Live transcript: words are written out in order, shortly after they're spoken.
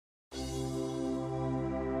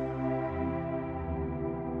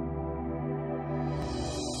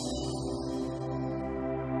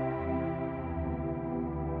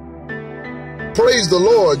Praise the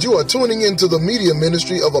Lord. You are tuning into the media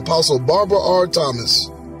ministry of Apostle Barbara R. Thomas.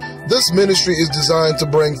 This ministry is designed to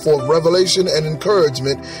bring forth revelation and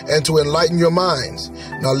encouragement and to enlighten your minds.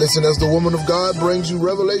 Now listen as the woman of God brings you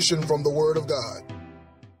revelation from the Word of God.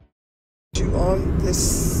 On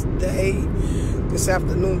this day, this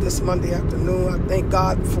afternoon, this Monday afternoon, I thank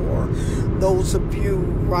God for those of you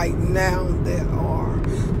right now that are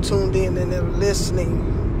tuned in and they're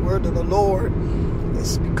listening. Word of the Lord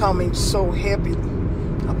is becoming so heavy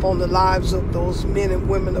upon the lives of those men and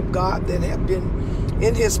women of God that have been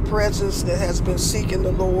in His presence, that has been seeking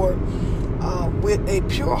the Lord with a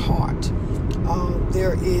pure heart.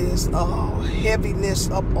 There is a heaviness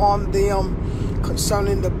upon them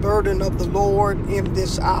concerning the burden of the Lord in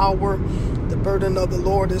this hour. The burden of the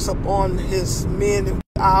Lord is upon His men in this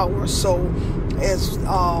hour. So as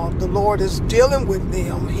the Lord is dealing with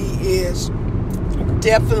them, He is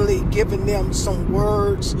definitely giving them some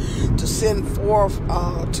words to send forth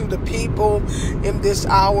to the people in this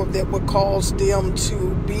hour that would cause them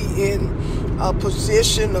to be in a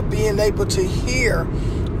position of being able to hear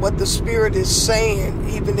what the Spirit is saying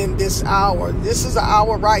even in this hour. This is an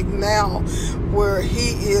hour right now where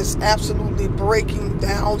He is absolutely breaking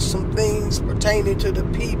down some things pertaining to the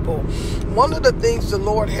people. One of the things the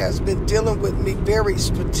Lord has been dealing with me very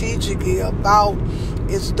strategically about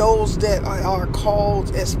is those that are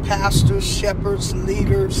called as pastors, shepherds,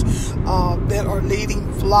 leaders, that are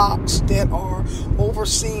leading flocks, that are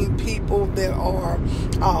overseeing people, that are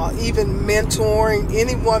even mentoring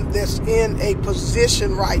anyone that's in a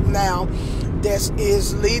position right now that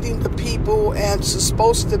is leading the people and is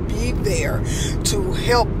supposed to be there to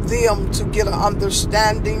help them to get an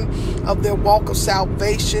understanding of their walk of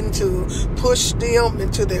salvation, to push them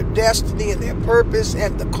into their destiny and their purpose,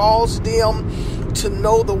 and to cause them to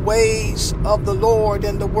know the ways of the Lord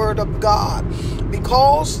and the Word of God.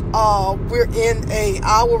 Because we're in an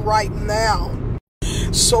hour right now,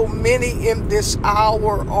 so many in this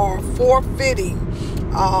hour are forfeiting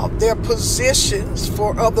their positions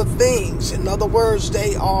for other things. In other words,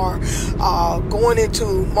 they are going into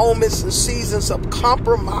moments and seasons of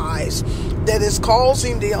compromise that is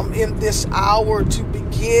causing them in this hour to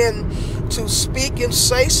begin to speak and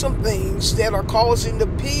say some things that are causing the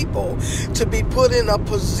people to be put in a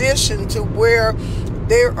position to where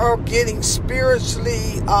they are getting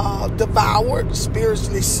spiritually devoured,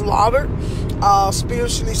 spiritually slaughtered,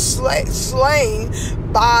 spiritually slain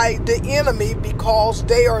by the enemy, because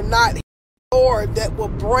they are not Lord that will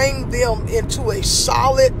bring them into a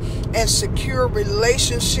solid and secure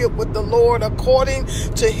relationship with the Lord according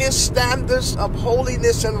to His standards of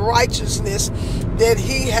holiness and righteousness that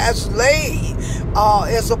He has laid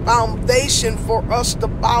as a foundation for us to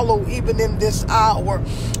follow even in this hour.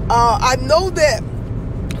 I know that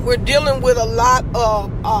we're dealing with a lot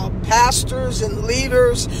of pastors and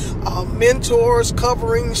leaders, mentors,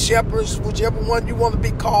 covering shepherds, whichever one you want to be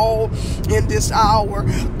called in this hour.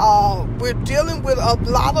 We're dealing with a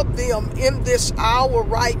lot of them in this hour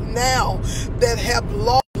right now that have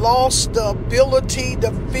lost the ability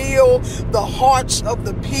to feel the hearts of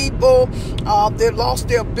the people. They lost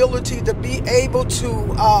their ability to be able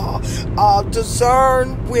to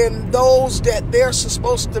discern when those that they're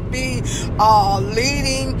supposed to be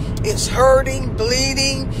leading is hurting,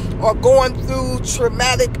 bleeding, or going through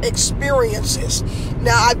traumatic experiences.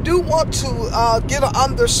 Now, I do want to get an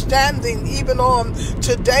understanding even on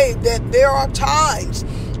today that there are times,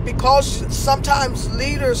 because sometimes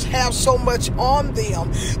leaders have so much on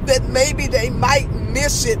them that maybe they might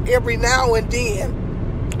miss it every now and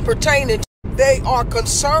then pertaining to they are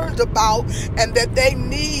concerned about and that they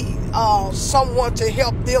need someone to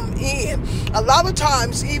help them in. A lot of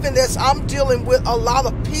times, even as I'm dealing with a lot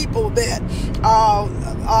of people that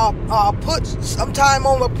put some time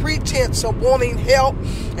on a pretense of wanting help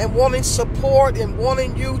and wanting support and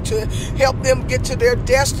wanting you to help them get to their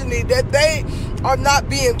destiny, that they are not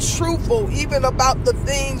being truthful even about the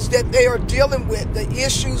things that they are dealing with, the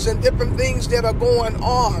issues and different things that are going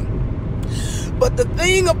on. But the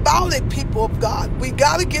thing about it, people of God, we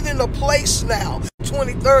got to get in a place now.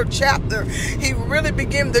 23rd chapter, he really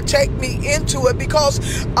began to take me into it because,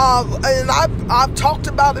 and I've talked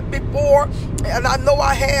about it before, and I know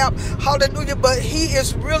I have, hallelujah, but he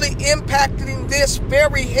is really impacting this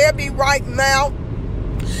very heavy right now.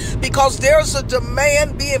 Because there's a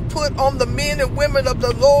demand being put on the men and women of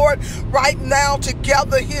the Lord right now to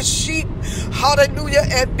gather His sheep. Hallelujah.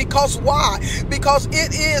 And because why? Because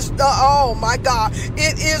it is oh my God,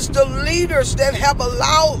 it is the leaders that have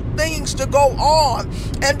allowed things to go on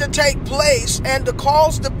and to take place and to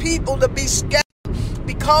cause the people to be scattered.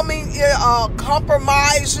 becoming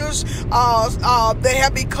compromisers. They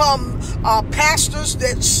have become pastors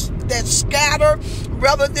that scatter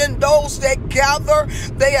rather than those that gather.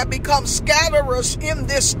 They have become scatterers in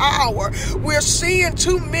this hour. We're seeing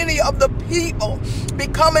too many of the people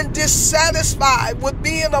becoming dissatisfied with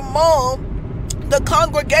being among the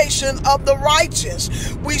congregation of the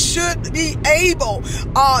righteous. We should be able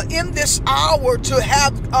in this hour to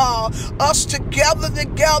have us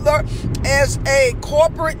together as a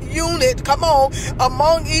corporate unit, come on,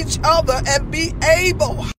 among each other, and be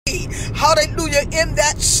able, hallelujah, in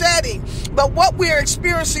that setting. But what we're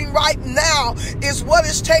experiencing right now is what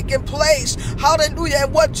is taking place, hallelujah,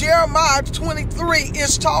 and what Jeremiah 23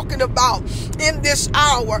 is talking about in this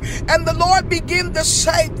hour. And the Lord began to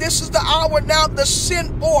say, this is the hour now to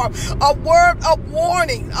send forth a word of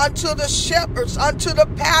warning unto the shepherds, unto the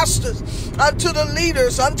pastors, unto the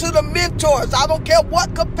leaders, unto the mentors. I don't care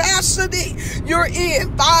what capacity you're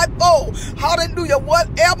in, fivefold, hallelujah,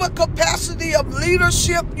 whatever capacity of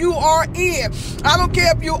leadership you are in. I don't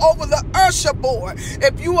care if you're over the usher board,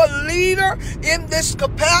 if you're a leader in this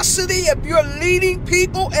capacity, if you're leading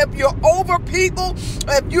people, if you're over people,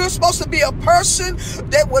 if you're supposed to be a person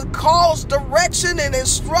that would cause direction and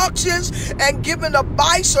instructions and giving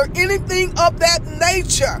advice or anything of that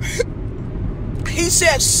nature. He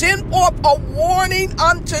said, send forth a warning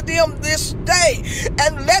unto them this day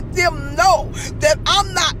and let them know that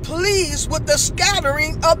I'm not pleased with the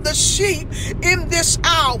scattering of the sheep in this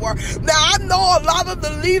hour. Now, I know a lot of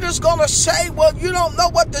the leaders going to say, well, you don't know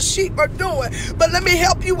what the sheep are doing. But let me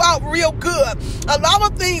help you out real good. A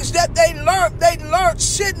lot of things that they learned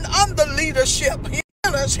sitting under leadership.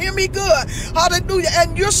 Hear me good. Hallelujah.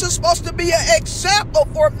 And you're supposed to be an example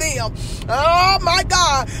for them. Oh my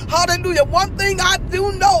God. Hallelujah. One thing I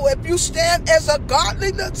do know, if you stand as a godly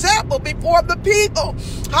example before the people,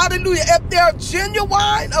 hallelujah, if they're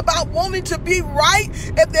genuine about wanting to be right,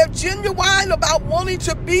 if they're genuine about wanting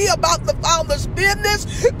to be about the Father's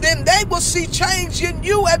business, then they will see change in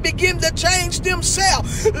you and begin to change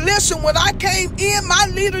themselves. Listen, when I came in,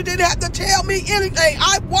 my leader didn't have to tell me anything.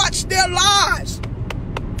 I watched their lives.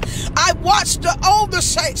 I watched the older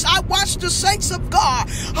saints. I watched the saints of God.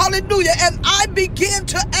 Hallelujah. And I began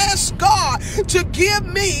to ask God to give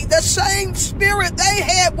me the same spirit they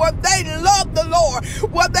had where they loved the Lord,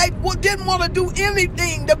 where they didn't want to do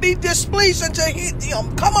anything to be displeasing to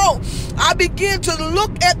Him. Come on. I began to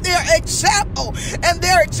look at their example, and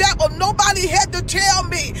their example, nobody had to tell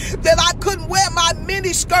me that I couldn't wear my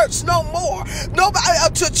mini skirts no more. Nobody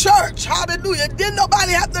to church. Hallelujah. Didn't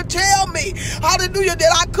nobody have to tell me, hallelujah,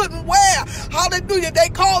 that I couldn't wear, hallelujah, they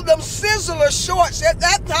called them sizzler shorts at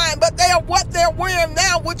that time, but they are what they're wearing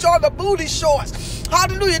now, which are the booty shorts.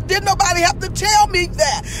 Hallelujah. Didn't nobody have to tell me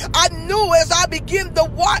that. I knew as I began to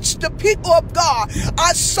watch the people of God,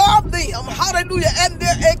 I saw them, hallelujah, and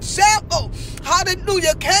their example,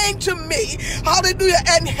 hallelujah, came to me, hallelujah,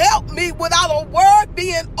 and helped me without a word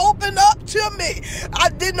being opened up to me. I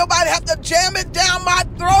didn't nobody have to jam it down my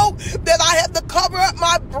throat, that I had to cover up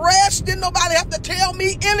my breast. Didn't nobody have to tell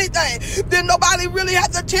me anything. Didn't nobody really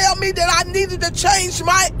have to tell me that I needed to change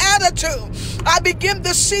my attitude. I began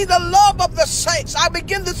to see the love of the saints. I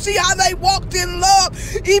begin to see how they walked in love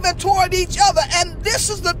even toward each other. And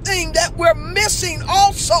this is the thing that we're missing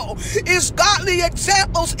also, is godly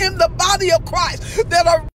examples in the body of Christ that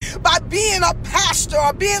are by being a pastor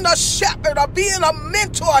or being a shepherd or being a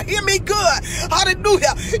mentor. Hear me good.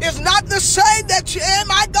 Hallelujah. It's not to say that you, oh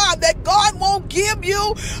my God, that God won't give you,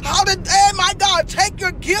 oh my God, take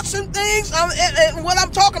your gifts and things, and what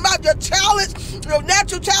I'm talking about, your talents, your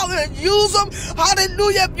natural talent, and use them.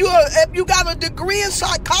 Hallelujah. If you got a degree in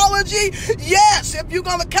psychology, yes. If you're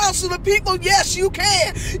going to counsel the people, yes, you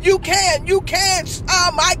can. You can.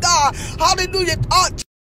 Oh my God. Hallelujah.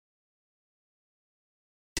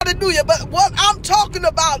 Hallelujah. But what I'm talking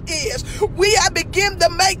about is we have begun to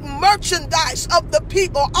make merchandise of the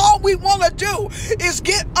people. All we want to do is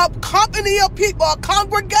get a company of people, a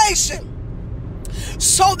congregation,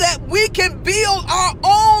 so that we can build our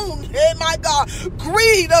own, hey my God,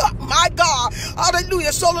 greed up, my God,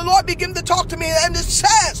 hallelujah. So the Lord began to talk to me, and it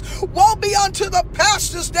says, woe be unto the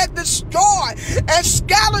pastors that destroy and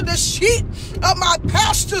scatter the sheep of my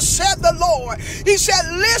pastors, said the Lord. He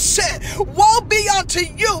said, listen, woe be unto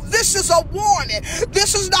you. This is a warning.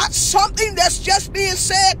 This is not something that's just being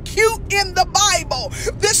said cute in the Bible.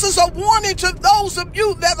 This is a warning to those of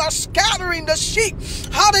you that are scattering the sheep,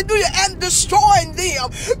 hallelujah, and destroying them.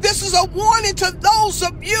 This is a warning to those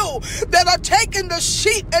of you that are taking the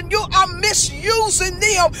sheep and you are misusing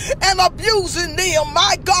them and abusing them.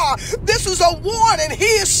 My God, this this is a warning. He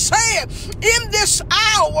is saying, in this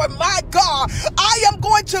hour, my God, I am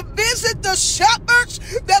going to visit the shepherds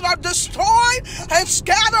that are destroyed and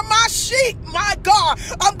scatter my sheep. My God,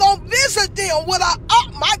 I'm going to visit them with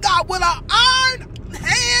with an iron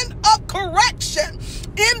hand of correction.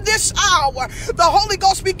 In this hour, the Holy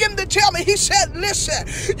Ghost began to tell me, he said,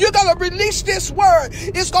 listen, you're going to release this word.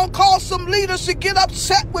 It's going to cause some leaders to get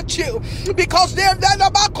upset with you because they don't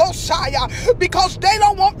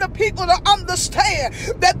want the people to understand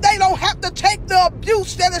that they don't have to take the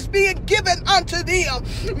abuse that is being given unto them.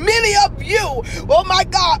 Many of you, oh my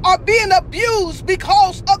God, are being abused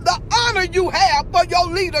because of the honor you have for your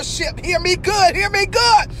leadership. Hear me good. Hear me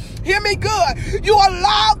good. Hear me good. You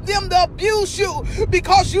allowed them to abuse you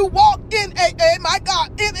because you walk in a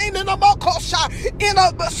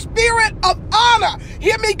spirit of honor.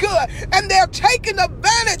 Hear me good. And they're taking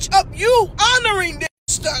advantage of you honoring them.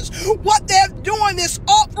 What they're doing is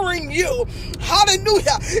offering you,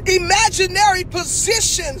 hallelujah, imaginary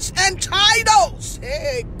positions and titles.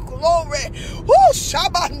 Hey, glory.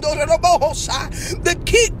 To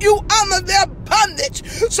keep you under their bondage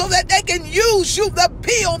so that they can use you to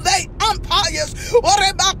build their empires. Hey,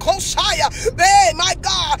 my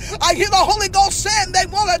God, I hear the Holy Ghost saying they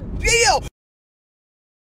want to build.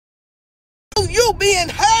 You being,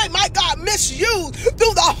 hey, my God, misused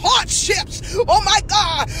through the hardships, oh my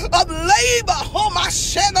God, of labor, oh my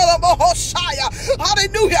Messiah,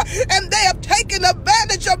 hallelujah, and they have taken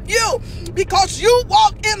advantage of you because you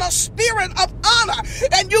walk in a spirit of honor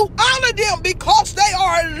and you honor them because they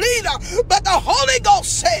are a leader. But the Holy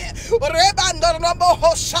Ghost said,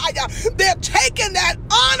 they're taking that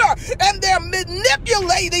honor and they're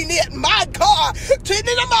manipulating it, my God,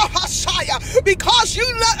 because you,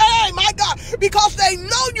 hey, my God, because they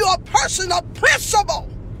know you're a person of principle.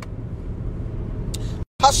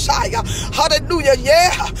 Hallelujah,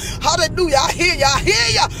 yeah, hallelujah, I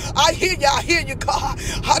hear you, God,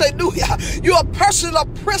 hallelujah, you're a person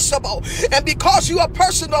of principle, and because you're a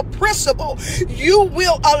person of principle, you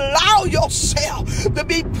will allow yourself to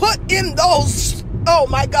be put in those, oh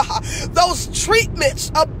my God, those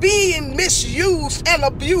treatments of being misused and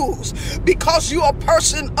abused because you're a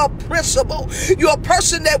person of principle. You're a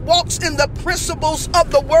person that walks in the principles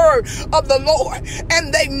of the word of the Lord,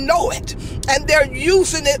 and they know it, and they're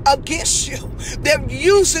using it against you. They're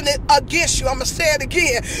using it against you. I'm going to say it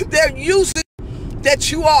again. They're using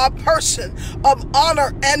that you are a person of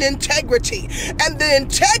honor and integrity, and the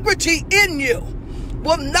integrity in you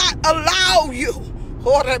will not allow you,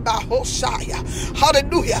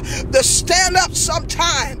 hallelujah, to stand up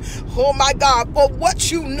sometime, oh my God, for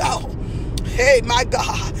what you know, hey, my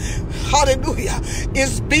God, hallelujah,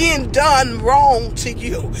 is being done wrong to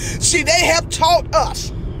you. See, they have taught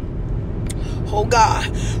us, oh God,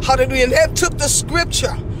 hallelujah, and they have took the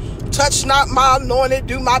scripture, touch not my anointed,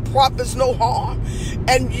 do my prophets no harm,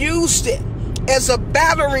 and used it as a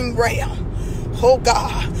battering ram, oh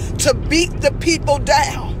God, to beat the people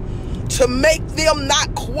down, to make them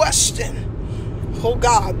not question, oh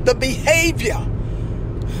God, the behavior,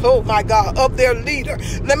 oh my God, of their leader.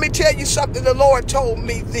 Let me tell you something. The Lord told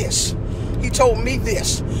me this. He told me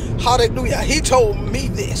this. Hallelujah. He told me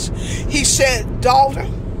this. He said, daughter,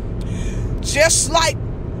 just like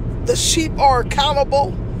the sheep are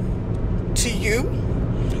accountable to you,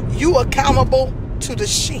 you accountable to the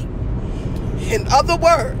sheep. In other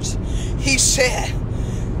words, he said,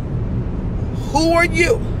 who are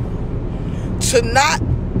you to not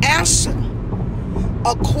answer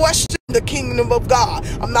a question in the kingdom of God?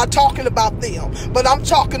 I'm not talking about them, but I'm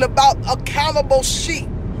talking about accountable sheep.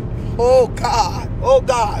 Oh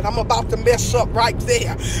God, I'm about to mess up right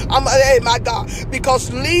there. Hey, my God,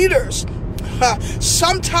 because leaders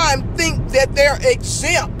sometimes think that they're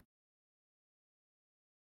exempt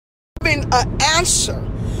giving an answer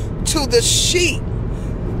to the sheep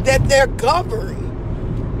that they're governing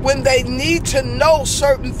when they need to know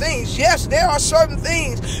certain things. Yes, there are certain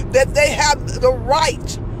things that they have the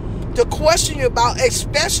right to question you about,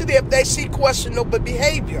 especially if they see questionable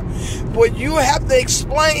behavior, where you have to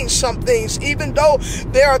explain some things, even though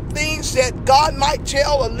there are things that God might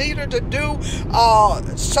tell a leader to do.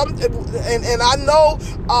 And I know,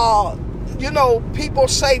 people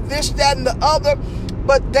say this, that, and the other,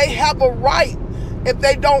 but they have a right, if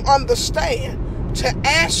they don't understand, to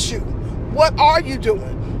ask you, what are you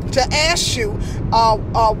doing? To ask you,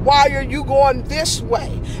 why are you going this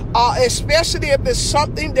way? Especially if it's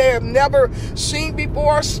something they have never seen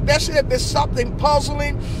before, especially if it's something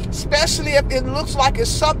puzzling, especially if it looks like it's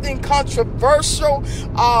something controversial,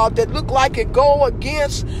 that look like it go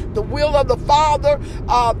against the will of the Father.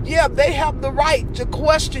 Yeah, they have the right to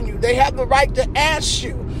question you. They have the right to ask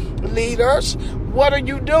you, leaders? What are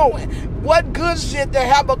you doing? What good is it to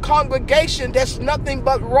have a congregation that's nothing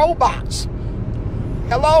but robots?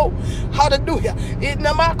 Hello? Hallelujah. Give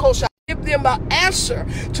them an answer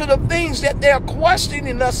to the things that they're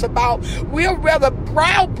questioning us about. We'll rather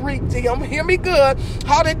browbeat them, hear me good,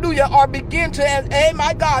 hallelujah, or begin to, oh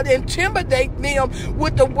my God, intimidate them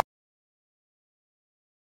with the word.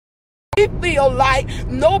 We feel like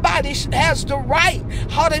nobody has the right,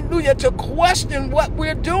 hallelujah, to question what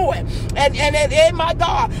we're doing. And oh my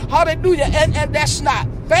God, hallelujah, and that's not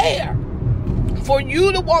fair. For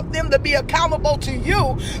you to want them to be accountable to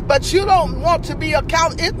you, but you don't want to be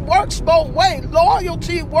accountable. It works both ways.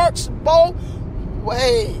 Loyalty works both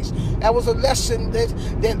ways. That was a lesson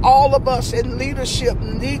that all of us in leadership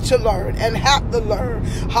need to learn and have to learn.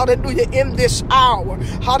 Hallelujah. In this hour.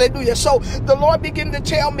 Hallelujah. So the Lord began to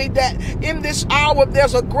tell me that in this hour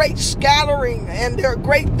there's a great scattering and there's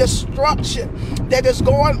great destruction that is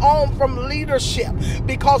going on from leadership,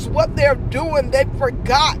 because what they're doing, they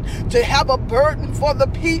forgot to have a burden for the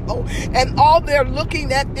people, and all they're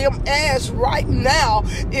looking at them as right now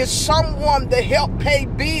is someone to help pay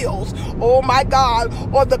bills, oh my God,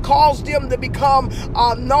 or to cause them to become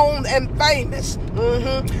known and famous.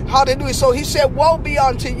 Hallelujah. So he said, woe be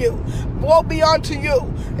unto you. Woe be unto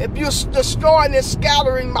you if you're destroying and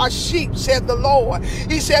scattering my sheep, said the Lord.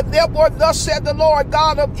 He said, therefore, thus said the Lord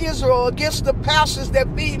God of Israel against the pastors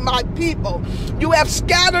that feed my people. You have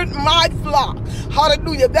scattered my flock.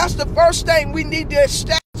 Hallelujah. That's the first thing we need to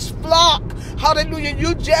establish. Flock. Hallelujah.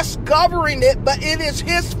 You just governing it, but it is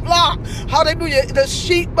his flock. Hallelujah. The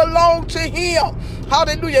sheep belong to him.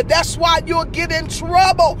 Hallelujah. That's why you'll get in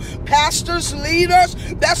trouble, pastors, leaders.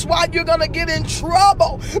 That's why you're going to get in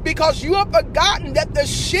trouble, because you have forgotten that the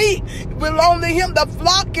sheep belong to him. The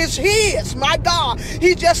flock is his. My God.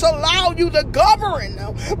 He just allowed you to govern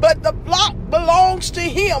them, but the flock belongs to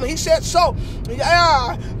him. He said, so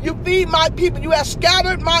you feed my people. You have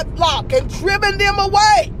scattered my flock and driven them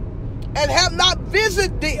away, and have not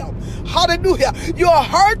visited them. Hallelujah. You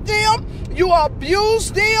hurt them. You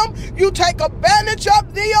abuse them. You take advantage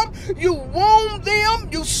of them. You wound them.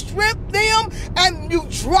 You strip them. And you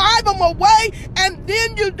drive them away. And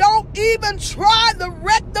then you don't even try to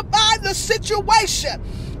rectify the situation.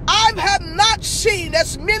 I have not seen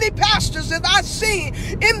as many pastors as I've seen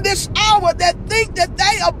in this hour that think that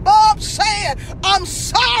they above saying, I'm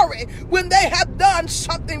sorry, when they have done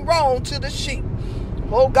something wrong to the sheep.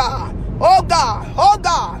 Oh God, oh God, oh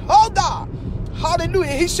God, oh God.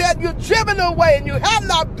 Hallelujah. He said, you're driven away and you have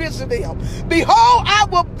not visited him. Behold, I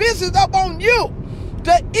will visit upon you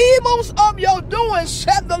the evils of your doing,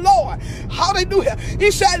 said the Lord. Hallelujah.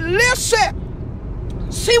 He said,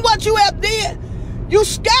 listen, see what you have did. You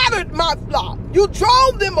scattered my flock. You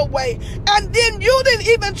drove them away. And then you didn't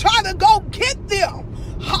even try to go get them.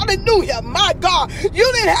 Hallelujah, my God.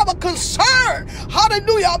 You didn't have a concern,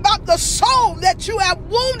 hallelujah, about the soul that you have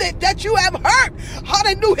wounded, that you have hurt.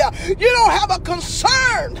 Hallelujah. You don't have a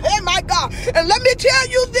concern. Hey, my God. And let me tell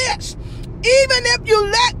you this. Even if you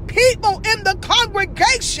let people in the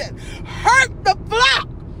congregation hurt the flock,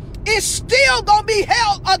 it's still going to be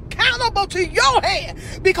held accountable to your hand,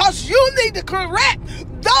 because you need to correct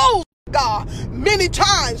those. God, many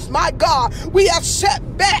times, my God, we have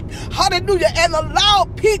set back, hallelujah, and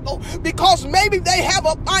allowed people, because maybe they have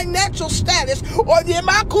a financial status, or the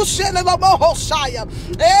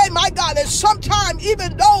hey, my God, and sometimes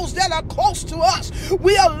even those that are close to us,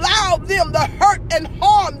 we allow them to hurt and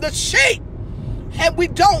harm the sheep, and we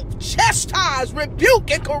don't chastise,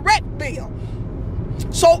 rebuke, and correct them.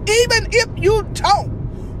 So even if you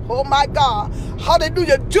don't, oh my God,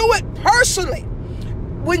 hallelujah, do it personally.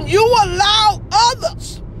 When you allow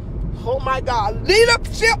others, oh my God,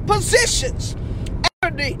 leadership positions,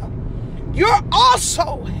 you're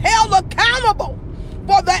also held accountable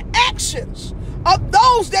for the actions of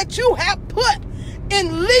those that you have put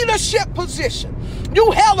in leadership position.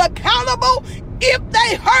 You held accountable if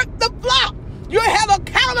they hurt the flock. You're held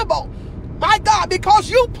accountable, my God,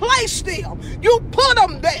 because you placed them. You put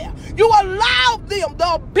them there. You allowed them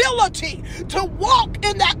the ability to walk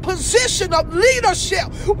in that position of leadership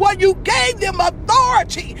where you gave them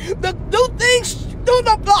authority to do things through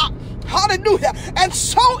the flock. Hallelujah. And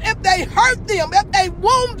so if they hurt them, if they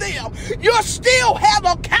wound them, you're still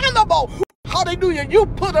held accountable. Hallelujah. You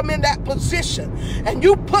put them in that position, and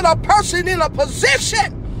you put a person in a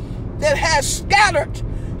position that has scattered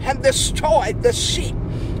and destroyed the sheep.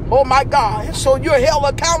 Oh my God. And so you're held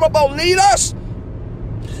accountable, leaders.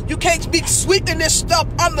 You can't be sweeping this stuff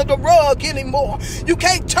under the rug anymore. You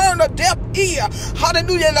can't turn a deaf ear,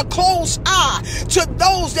 hallelujah, and a closed eye to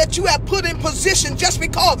those that you have put in position just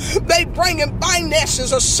because they bring in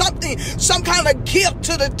finances or something, some kind of gift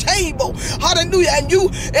to the table. Hallelujah. And you,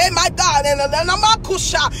 my God, and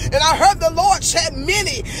I heard the Lord said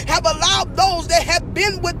many have allowed those that have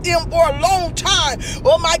been with them for a long time,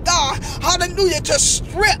 oh my God, hallelujah, to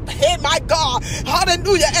strip, hey my God,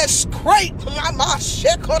 hallelujah, and scrape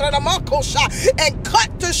and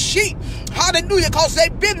cut the sheep, hallelujah, because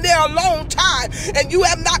they've been there a long time and you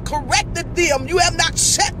have not corrected them, you have not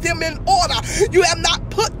set them in order, you have not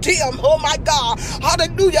put them, oh my God,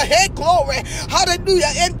 hallelujah, hey glory,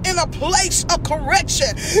 hallelujah, in a place of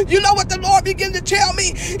correction. You know what the Lord began to tell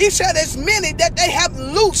me? He said as many that they have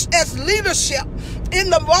loose as leadership in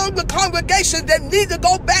the longer congregation that need to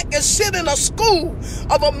go back and sit in a school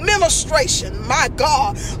of administration. My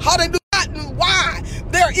God, hallelujah. Why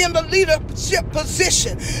they're in the leadership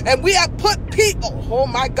position, and we have put people, oh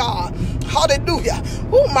my God, hallelujah,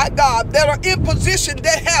 oh my God, that are in position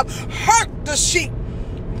that have hurt the sheep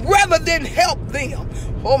rather than help them,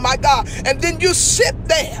 oh my God, and then you sit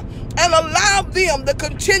there and allow them to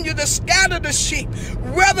continue to scatter the sheep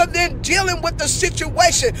rather than dealing with the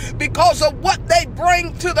situation because of what they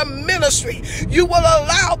bring to the ministry. You will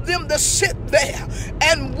allow them to sit there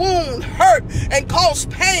and wound, hurt, and cause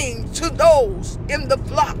pain to those in the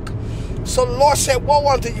flock. So the Lord said, woe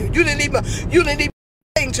unto you. You didn't even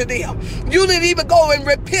sing to them. You didn't even go and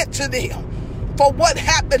repent to them for what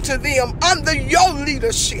happened to them under your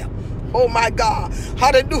leadership. Oh my God,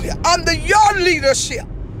 hallelujah, under your leadership.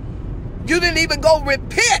 You didn't even go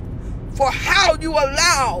repent for how you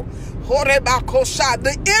allow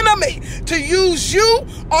the enemy to use you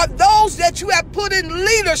or those that you have put in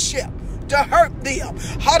leadership to hurt them.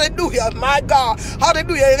 Hallelujah, my God.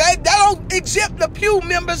 Hallelujah. They don't exempt the pew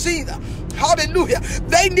members either. Hallelujah.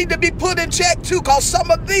 They need to be put in check too, because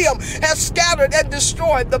some of them have scattered and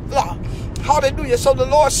destroyed the flock. Hallelujah. So the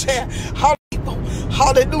Lord said,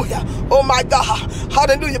 hallelujah, oh my God,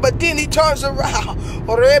 hallelujah. But then he turns around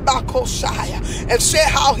and said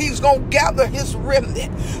how he's going to gather his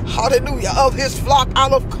remnant, hallelujah, of his flock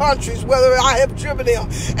out of countries, whether I have driven them,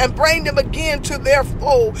 and bring them again to their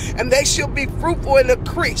fold, and they shall be fruitful and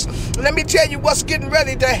increase. Let me tell you what's getting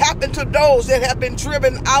ready to happen to those that have been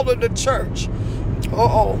driven out of the church.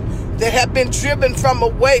 That have been driven from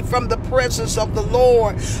away from the presence of the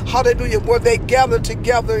Lord, hallelujah, where they gather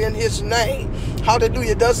together in his name,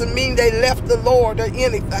 hallelujah. Doesn't mean they left the Lord or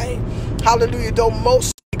anything, hallelujah, though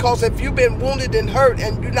most, because if you've been wounded and hurt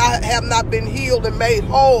and you have not been healed and made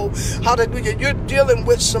whole, hallelujah, you're dealing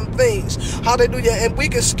with some things, hallelujah, and we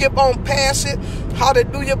can skip on past it,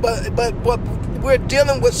 hallelujah, but we're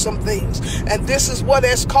dealing with some things, and this is what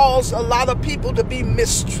has caused a lot of people to be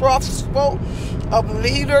mistrustful of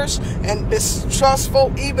leaders and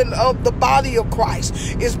mistrustful even of the body of Christ,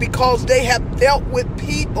 is because they have dealt with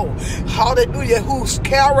people, hallelujah, whose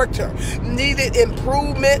character needed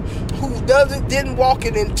improvement, who didn't walk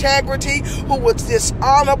in integrity, who was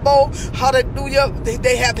dishonorable, hallelujah.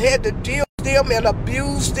 They have had to deal them and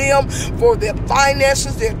abuse them for their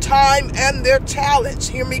finances, their time, and their talents.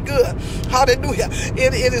 Hear me good. Hallelujah.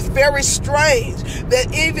 It is very strange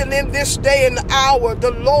that even in this day and hour, the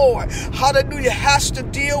Lord, hallelujah, has to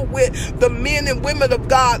deal with the men and women of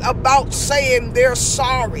God about saying they're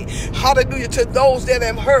sorry. Hallelujah, to those that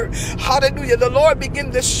have hurt. Hallelujah. The Lord began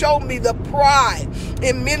to show me the pride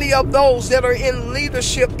in many of those that are in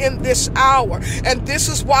leadership in this hour. And this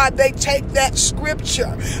is why they take that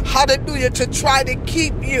scripture, hallelujah, to try to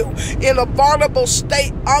keep you in a vulnerable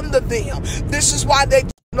state under them. This is why they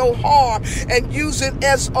no harm and use it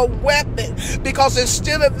as a weapon, because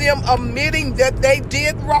instead of them admitting that they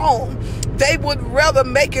did wrong, they would rather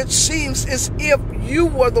make it seem as if you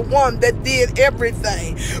were the one that did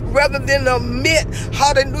everything, rather than admit,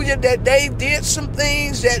 hallelujah, that they did some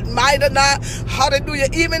things that might have not, hallelujah,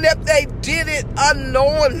 even if they did it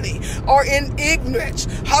unknowingly or in ignorance,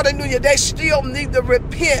 hallelujah, they still need to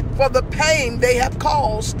repent for the pain they have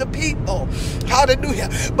caused the people, hallelujah.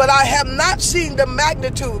 But I have not seen the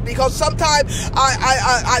magnitude, because sometimes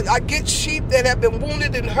I get sheep that have been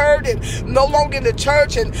wounded and hurt and no longer in the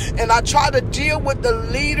church, and I try to deal with the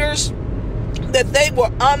leaders that they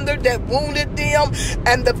were under that wounded them,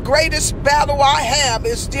 and the greatest battle I have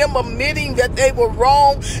is them admitting that they were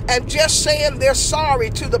wrong and just saying they're sorry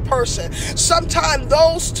to the person. Sometimes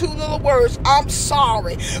those two little words, I'm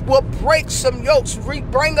sorry, will break some yokes,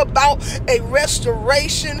 bring about a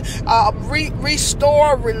restoration,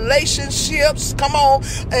 restore relationships, come on,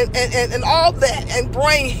 and all that, and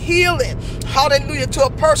bring healing, hallelujah, to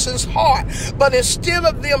a person's heart. But instead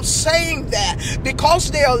of them saying that,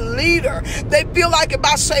 because they're a leader, they feel like if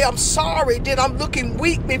I say I'm sorry, then I'm looking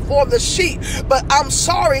weak before the sheep. But I'm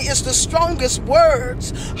sorry is the strongest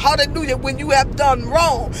words, hallelujah, when you have done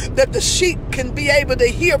wrong, that the sheep can be able to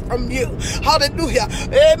hear from you. Hallelujah.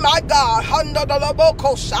 Eh, my God.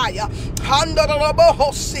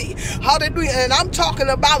 Hallelujah. And I'm talking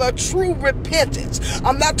about a true repentance.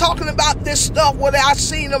 I'm not talking about this stuff where I've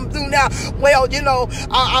seen them do now. Well, you know,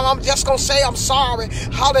 I'm just going to say I'm sorry.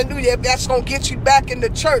 Hallelujah. If that's going to get you back in the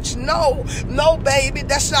church. No, baby.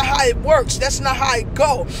 That's not how it works. That's not how it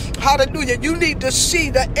goes. Hallelujah. You need to see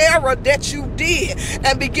the error that you did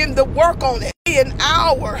and begin to work on it. An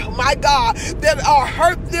hour, my God, that are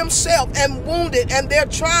hurt themselves and wounded, and they're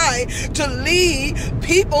trying to lead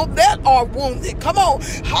people that are wounded. Come on,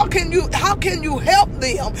 how can you help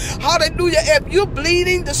them? Hallelujah. If you're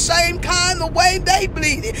bleeding the same kind of way they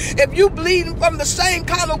bleeding, if you bleeding from the same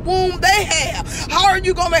kind of wound they have, how are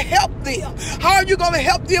you going to help them? How are you going to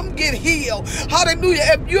help them get healed? Hallelujah.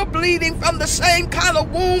 If you're bleeding from the same kind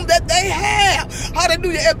of wound that they have,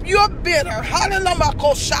 hallelujah. If you're bitter, hallelujah.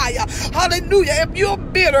 If you're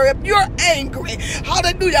bitter, if you're angry,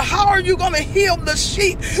 hallelujah, how are you going to heal the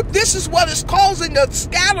sheep? This is what is causing the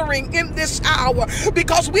scattering in this hour,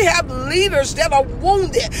 because we have leaders that are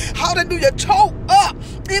wounded, hallelujah, tore up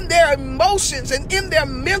in their emotions and in their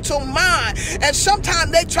mental mind. And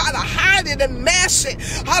sometimes they try to hide it and mask it.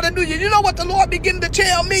 Hallelujah. You know what the Lord began to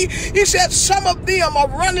tell me? He said some of them are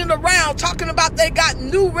running around talking about they got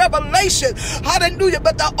new revelation. Hallelujah.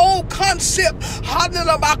 But the old concept,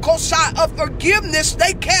 hallelujah, of forgiveness,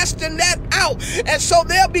 they casting that out. And so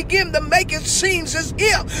they'll begin to make it seem as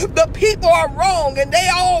if the people are wrong and they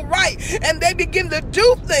all right. And they begin to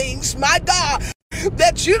do things, my God,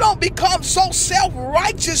 that you don't become so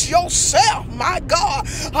self-righteous yourself, my God,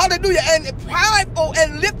 hallelujah, and prideful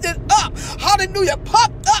and lifted up, hallelujah,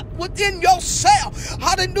 puffed up within yourself,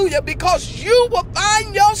 hallelujah, because you will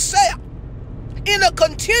find yourself in a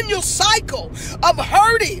continual cycle of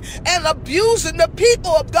hurting and abusing the people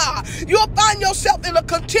of God. You'll find yourself in a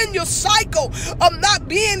continual cycle of not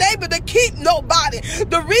being able to keep nobody.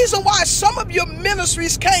 The reason why some of your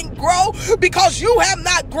ministries can't grow, because you have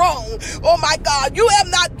not grown. Oh my God, you have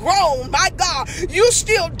not grown. My God, you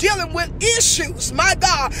still dealing with issues, my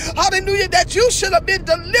God, hallelujah, that you should have been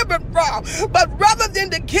delivered from. But rather than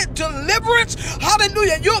to get deliverance,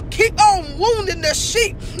 hallelujah, you'll keep on wounding the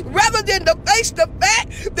sheep rather than to face the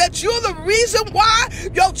fact that you're the reason why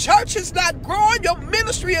your church is not growing, your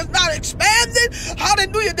ministry is not expanding,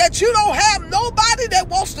 hallelujah, that you don't have nobody that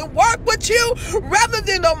wants to work with you. Rather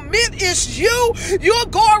than admit it's you, you'll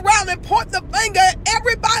go around and point the finger at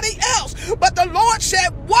everybody else. But the Lord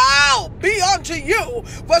said, woe be unto you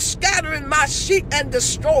for scattering my sheep and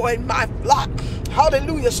destroying my flock.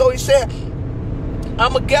 Hallelujah. So he said,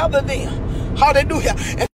 I'm going to gather them, hallelujah,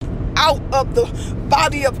 and out of the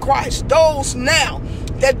body of Christ, those now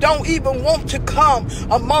that don't even want to come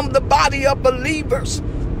among the body of believers,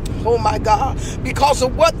 oh my God, because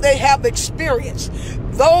of what they have experienced.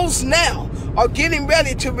 Those now are getting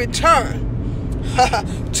ready to return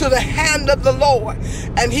to the hand of the Lord.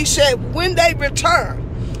 And he said, when they return,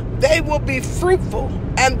 they will be fruitful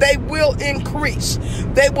and they will increase.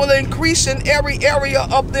 They will increase in every area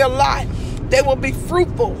of their life. They will be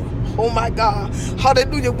fruitful. Oh my God,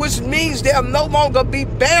 hallelujah, which means they'll no longer be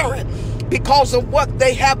barren because of what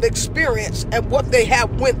they have experienced and what they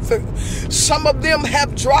have went through. Some of them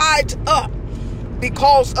have dried up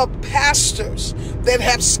because of pastors that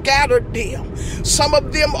have scattered them. Some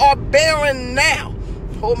of them are barren now.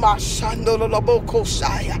 Oh my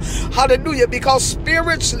hallelujah, because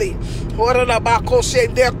spiritually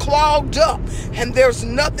they're clogged up and there's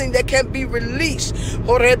nothing that can be released,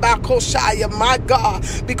 my God,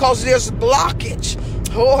 because there's blockage.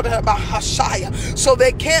 So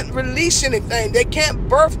they can't release anything, they can't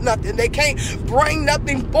birth nothing, they can't bring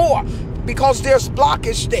nothing forth, because there's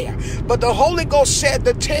blockage there. But the Holy Ghost said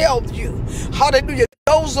to tell you, hallelujah,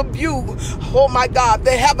 those of you, oh my God,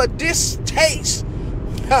 they have a distaste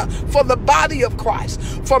for the body of Christ,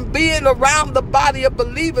 from being around the body of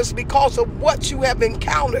believers because of what you have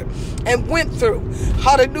encountered and went through.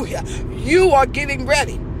 Hallelujah. You are getting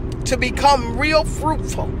ready to become real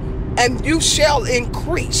fruitful, and you shall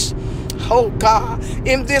increase. Oh God,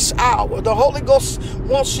 in this hour, the Holy Ghost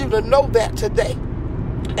wants you to know that today.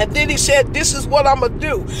 And then he said, this is what I'm going to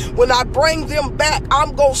do. When I bring them back,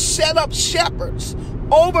 I'm going to set up shepherds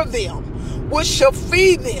over them, which shall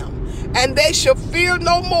feed them, and they shall fear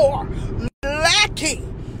no more, lacking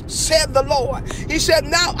said the Lord. He said,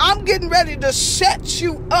 now I'm getting ready to set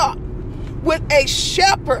you up with a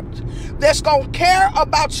shepherd that's going to care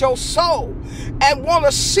about your soul and want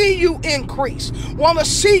to see you increase, want to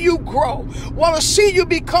see you grow, want to see you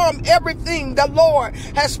become everything the Lord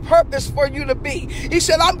has purposed for you to be. He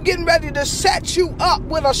said, I'm getting ready to set you up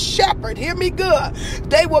with a shepherd. Hear me good.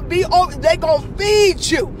 They going to feed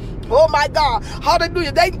you. Oh my God.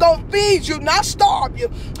 Hallelujah. They gonna feed you, not starve you.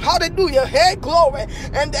 Hallelujah. Hey, glory.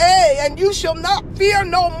 And you shall not fear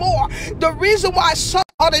no more. The reason why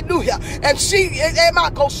hallelujah. And see,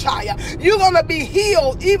 you're gonna be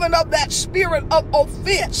healed even of that spirit of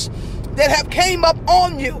offense that have came up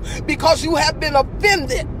on you because you have been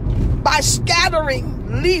offended by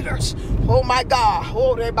scattering leaders. Oh my God.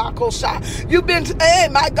 You've been, hey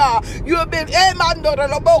my God, you have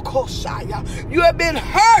been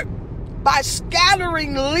hurt by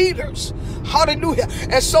scattering leaders. Hallelujah.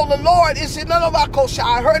 And so the Lord is in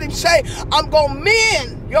I heard him say, I'm going to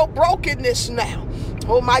mend your brokenness now.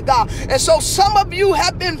 Oh my God. And so some of you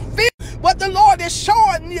have been feeling what the Lord is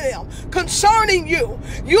showing them concerning you.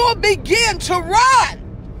 You'll begin to run.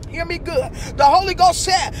 Hear me good. The Holy Ghost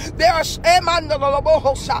said there are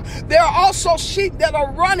also sheep that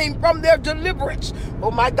are running from their deliverance.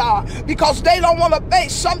 Oh my God. Because they don't want to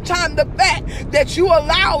face sometimes the fact that you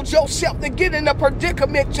allowed yourself to get in the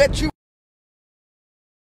predicament that you.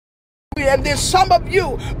 And then some of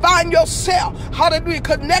you find yourself, hallelujah,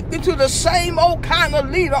 connected to the same old kind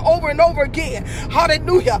of leader over and over again.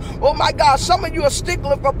 Hallelujah. Oh my God. Some of you are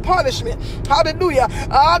stickler for punishment. Hallelujah.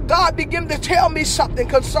 God began to tell me something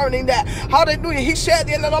concerning that. Hallelujah. He said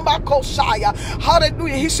in the Messiah,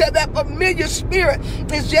 hallelujah. He said that familiar spirit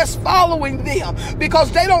is just following them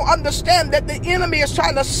because they don't understand that the enemy is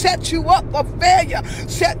trying to set you up for failure,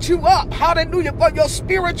 set you up, hallelujah, for your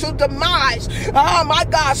spiritual demise. Oh my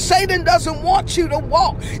God. Satan doesn't want you to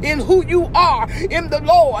walk in who you are in the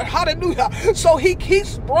Lord. Hallelujah. So he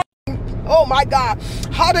keeps bringing, oh my God,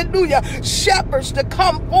 hallelujah, shepherds to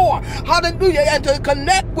come forth, hallelujah, and to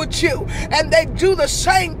connect with you. And they do the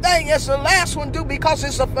same thing as the last one do because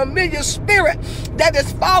it's a familiar spirit that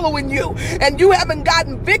is following you. And you haven't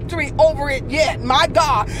gotten victory over it yet, my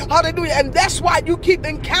God, hallelujah. And that's why you keep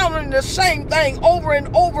encountering the same thing over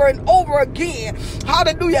and over and over again,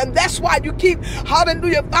 hallelujah. And that's why you keep,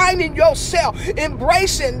 hallelujah, finding yourself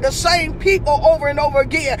embracing the same people over and over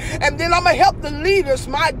again. And then I'm going to help the leaders,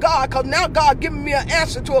 my God, because now God giving me an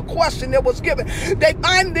answer to a question that was given. They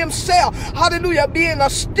find themselves, hallelujah, being a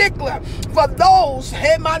stickler for those,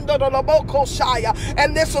 and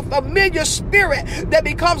there's a familiar spirit that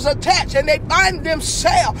becomes attached, and they find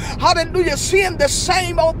themselves, hallelujah, seeing the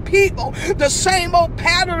same old people, the same old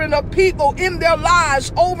pattern of people in their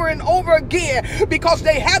lives over and over again because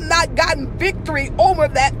they have not gotten victory over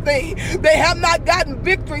that thing. They have not gotten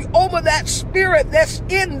victory over that spirit that's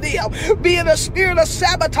in them, being a spirit of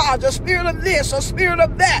sabotage, a spirit of this, a spirit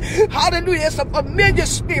of that. Hallelujah. It's a familiar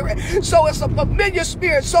spirit. So it's a familiar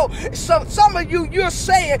spirit. So some of you, you're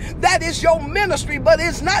saying that is your ministry, but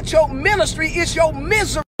it's not your ministry. It's your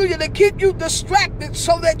misery to keep you distracted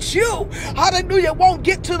so that you, hallelujah, won't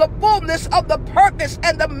get to the fullness of the purpose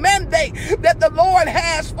and the mandate that the Lord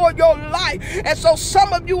has for your life. And so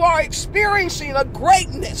some of you are experiencing a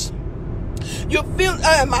greatness. You feel,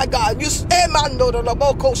 oh my God,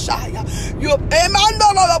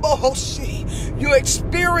 you're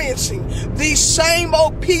experiencing these same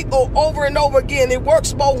old people over and over again. It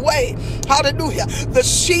works both ways. Hallelujah. The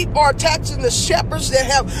sheep are attaching the shepherds that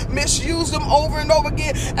have misused them over and over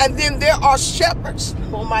again. And then there are shepherds,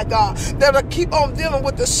 oh my God, that'll keep on dealing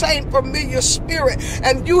with the same familiar spirit.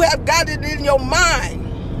 And you have got it in your mind.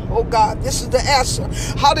 Oh God, this is the answer.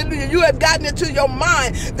 Hallelujah. You have gotten into your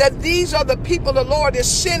mind that these are the people the Lord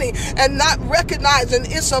is sending and not recognizing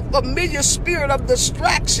it's a familiar spirit of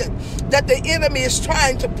distraction that the enemy is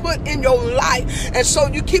trying to put in your life. And so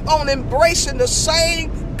you keep on embracing the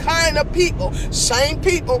same kind of people, same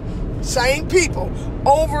people,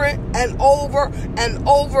 over and over and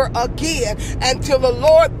over again until the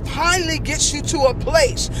Lord finally gets you to a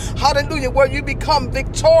place, hallelujah, where you become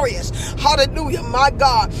victorious. Hallelujah, my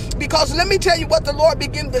God. Because let me tell you what the Lord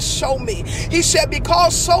began to show me. He said,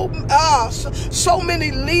 because so many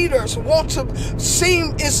leaders want to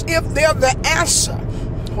seem as if they're the answer.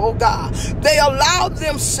 Oh God, they allow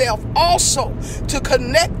themselves also to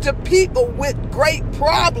connect to people with great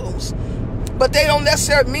problems. But they don't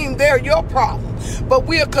necessarily mean they're your problem. But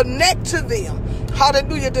we'll connect to them,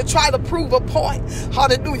 hallelujah, to try to prove a point.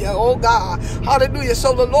 Hallelujah, oh God, hallelujah.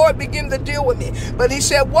 So the Lord began to deal with me. But he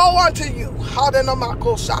said, woe unto you.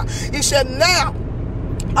 He said, now,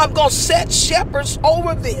 I'm going to set shepherds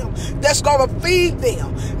over them that's going to feed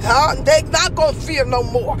them. They're not going to fear no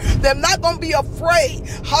more. They're not going to be afraid.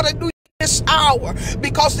 Hallelujah. This hour,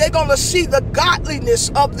 because they're going to see the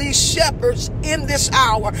godliness of these shepherds in this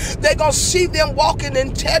hour. They're going to see them walk in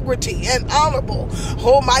integrity and honorable.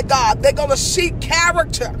 Oh my God. They're going to see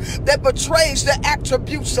character that betrays the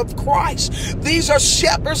attributes of Christ. These are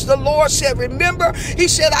shepherds. The Lord said, remember, he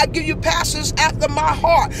said, I give you pastors after my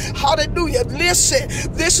heart. Hallelujah.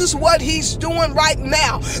 Listen, this is what he's doing right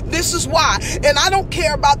now. This is why. And I don't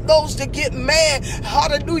care about those that get mad.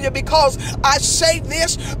 Hallelujah. Because I say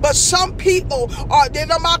this, but some people are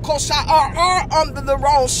under the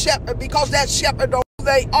wrong shepherd, because that shepherd don't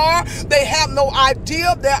they are. They have no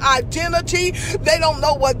idea of their identity. They don't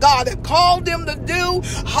know what God had called them to do.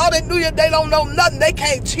 Hallelujah. They don't know nothing. They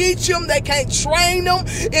can't teach them. They can't train them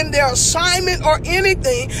in their assignment or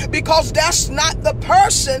anything, because that's not the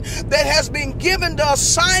person that has been given the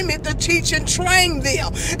assignment to teach and train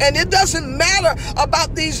them. And it doesn't matter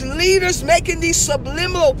about these leaders making these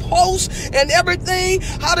subliminal posts and everything.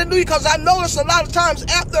 Hallelujah. Because I notice a lot of times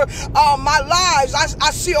after my lives,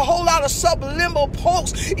 I see a whole lot of subliminal posts,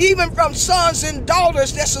 even from sons and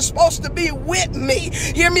daughters that's supposed to be with me.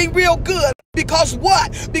 Hear me real good. Because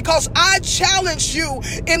what? Because I challenge you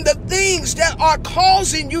in the things that are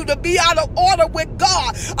causing you to be out of order with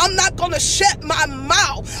God. I'm not going to shut my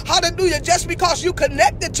mouth. Hallelujah. Just because you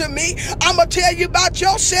connected to me, I'm going to tell you about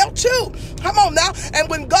yourself too. Come on now. And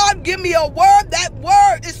when God give me a word, that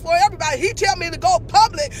word is for everybody. He tell me to go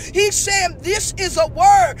public. He's saying this is a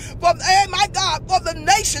word for, oh my God, for the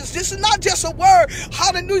nations. This is not just a word,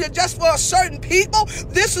 hallelujah, just for a certain people.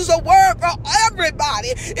 This is a word for everybody,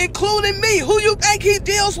 including me. Who you think he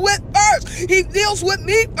deals with first? He deals with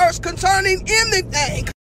me first concerning anything.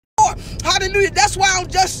 Hallelujah. That's why I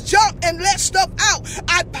don't just jump and let stuff out.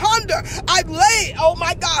 I ponder, I lay, oh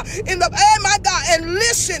my God, and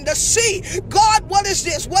listen to see, God, what is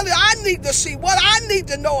this? What do I need to see? What I need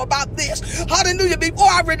to know about this? Hallelujah. Before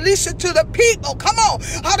I release it to the people. Come on.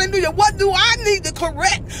 Hallelujah. What do I need to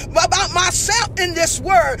correct about myself in this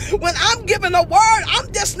word? When I'm giving a word,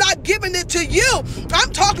 I'm just not giving it to you.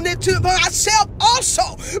 I'm talking it to myself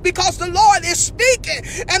also, because the Lord is speaking,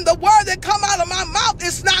 and the word that come out of my mouth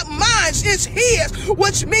is not mine, it's his,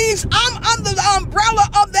 which means I'm under the umbrella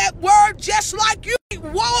of that word, just like you.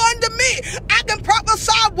 Woe unto me. I can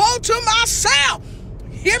prophesy woe to myself.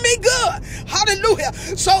 Hear me good. Hallelujah.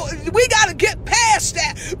 So we got to get past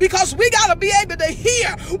that, because we got to be able to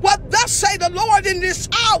hear what thus say the Lord in this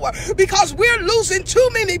hour, because we're losing too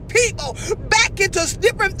many people back into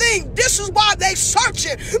different things. This is why they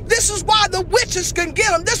searching. This is why the witches can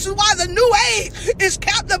get them. This is why the new age is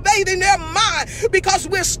captivating their mind, because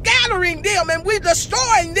we're scattering them and we're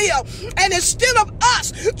destroying them. And instead of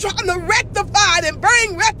us trying to rectify it and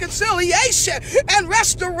bring reconciliation and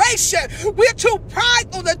restoration, we're too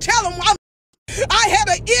prideful to tell them I had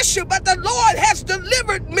an issue, but the Lord has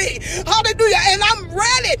delivered me. Hallelujah. And I'm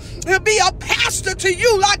ready to be a pastor to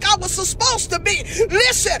you like I was supposed to be.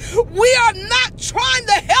 Listen, we are not trying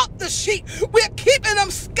to help the sheep. We're keeping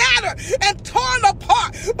them scattered and torn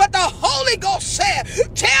apart. But the Holy Ghost said,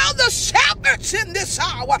 tell the shepherds in this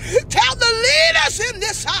hour, tell the leaders in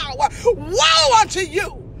this hour, woe unto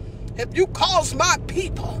you if you cause my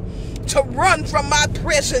people to run from my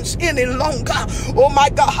presence any longer. Oh my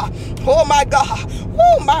God. Oh my God.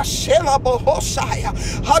 Oh my Hosea.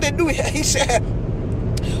 Hallelujah. He said,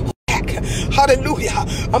 hallelujah,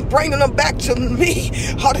 I'm bringing them back to me.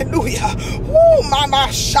 Hallelujah. Oh my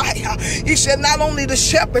Messiah. He said not only the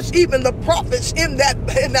shepherds, even the prophets in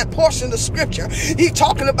that portion of scripture. He's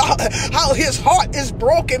talking about how his heart is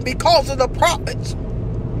broken because of the prophets.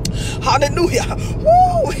 Hallelujah.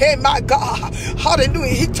 Oh, hey, my God.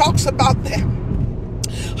 Hallelujah. He talks about that.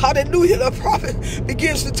 Hallelujah. The prophet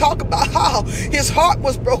begins to talk about how his heart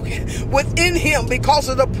was broken within him because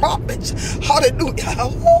of the prophets. Hallelujah.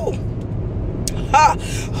 Oh.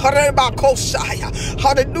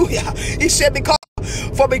 Hallelujah. He said,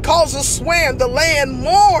 because of swearing the land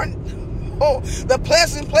mourned. Oh, the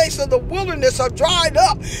pleasant place of the wilderness are dried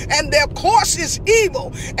up, and their course is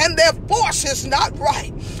evil, and their force is not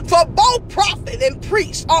right. For both prophet and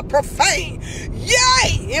priest are profane.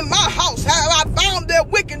 Yea, in my house have I found their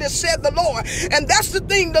wickedness, said the Lord. And that's the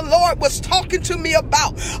thing the Lord was talking to me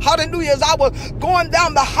about. Hallelujah. As I was going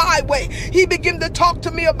down the highway, he began to talk to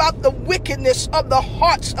me about the wickedness of the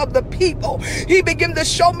hearts of the people. He began to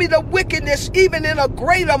show me the wickedness even in a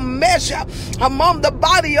greater measure among the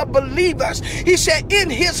body of believers. He said, in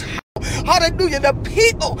his house Hallelujah. The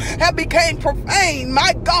people have become profane.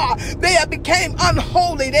 My God, they have become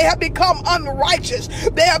unholy. They have become unrighteous.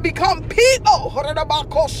 They have become people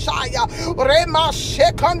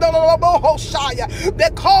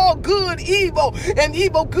that call good evil and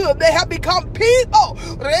evil good. They have become people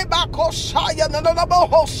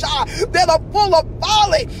that are full of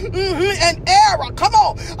folly and error. Come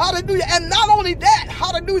on. Hallelujah. And not only that,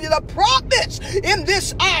 hallelujah, the prophets in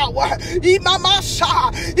this hour, he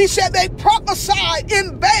said they prophesied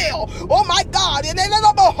in Baal. Oh my God. And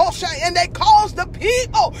they caused the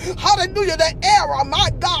people, hallelujah, the error. My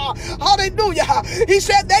God. Hallelujah. He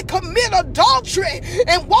said they commit adultery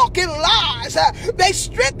and walk in lies. They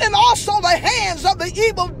strengthen also the hands of the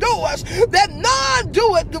evildoers, that none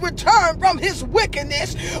do it to return from his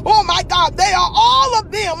wickedness. Oh my God, they are all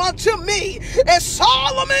of them unto me as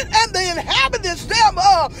Solomon and the inhabitants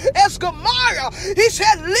thereof as Gomorrah. He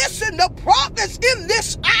said, listen, the prophets in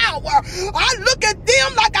this hour, I look at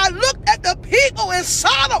them like I looked at the people in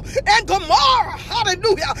Sodom and Gomorrah.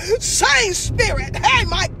 Hallelujah. Same spirit. Hey,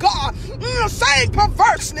 my God. Same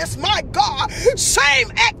perverseness, my God.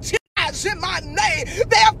 Same activity in my name.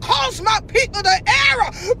 They have caused my people to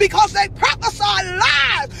error because they prophesy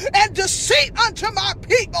lies and deceit unto my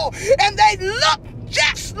people, and they look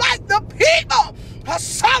just like the people of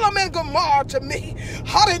Sodom and Gomorrah to me.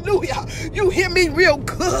 Hallelujah. You hear me real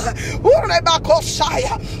good.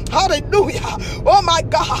 Hallelujah. Oh my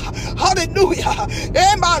God. Hallelujah.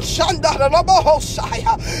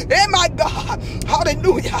 Oh my God.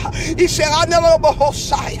 Hallelujah. He said,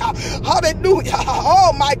 hallelujah.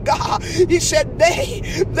 Oh my God. He said, they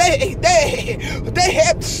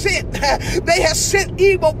have sent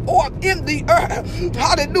evil forth in the earth.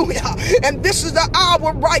 Hallelujah. And this is the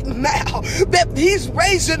hour right now that he's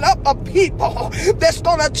raising up a people that's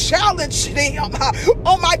going to challenge them.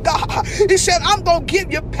 Oh my God. He said, I'm going to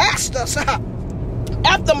give you pastors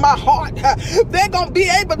after my heart. They're going to be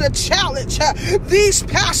able to challenge these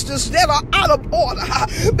pastors that are out of order.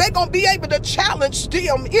 They're going to be able to challenge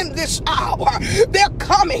them in this hour. They're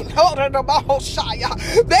coming. They're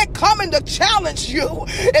coming to challenge you.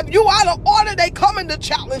 If you out of order, they coming to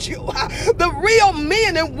challenge you. The real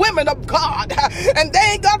men and women of God. And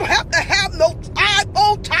they ain't going to have no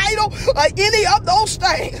title or any of those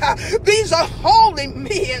things. These are holy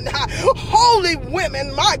men, holy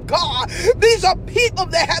women, my God. These are people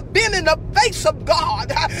that have been in the face of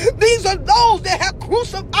God. These are those that have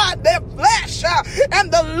crucified their flesh and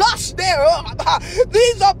the lust thereof.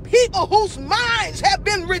 These are people whose minds have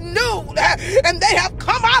been renewed and they have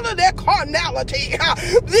come out of their carnality.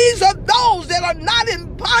 These are those that are not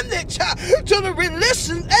in bondage to the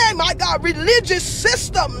religious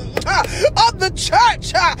system of the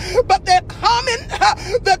church, but they're coming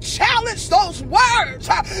to challenge those words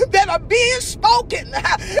that are being spoken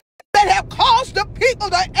that have caused the people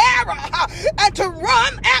to err and to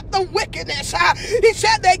run at the wickedness. He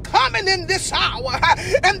said they coming in this hour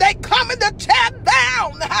and they coming to tear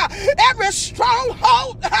down every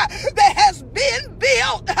stronghold that has been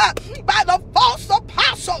built by the false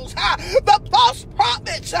apostles, the false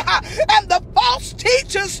prophets, and the false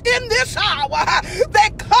teachers in this hour.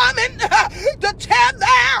 They're coming to tear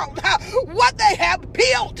down what they have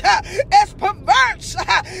built as perverse.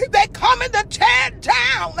 They're coming to tear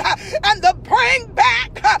down and to bring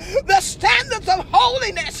back the standards of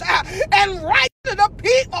holiness and right to the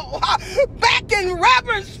people back in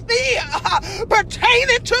reverence fear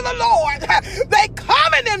pertaining to the Lord. They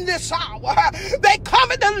coming in this hour. They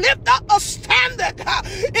coming to lift up a standard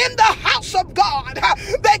in the house of God.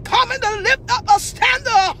 They coming to lift up a standard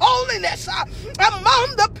of holiness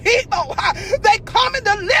among the people. They coming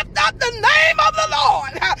to lift up the name of the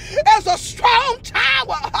Lord as a strong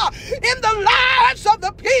tower in the lives of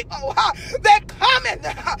the people. They're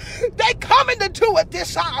coming to do it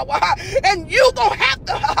this hour, and you gonna have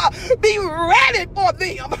to be ready for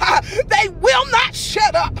them. They will not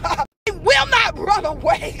shut up. They will not run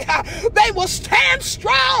away. They will stand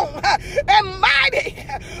strong and mighty.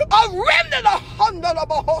 A remnant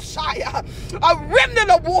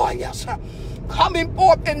of warriors coming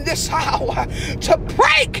forth in this hour to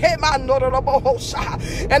break and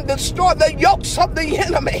destroy the yokes of the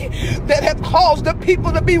enemy that have caused the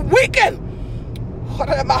people to be weakened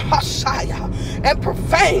and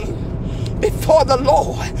profane before the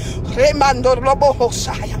Lord.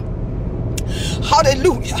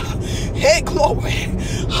 Hallelujah. Hey, glory.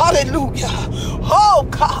 Hallelujah. Oh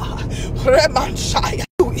God.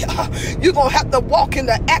 Hallelujah. Hallelujah. You're going to have to walk in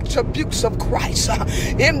the attributes of Christ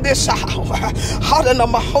in this hour.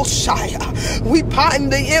 Hallelujah. We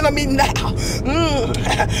bind the enemy now.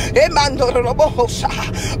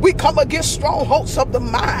 We come against strongholds of the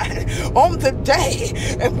mind on the day,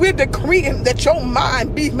 and we're decreeing that your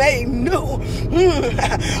mind be made new.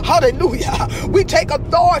 Hallelujah. We take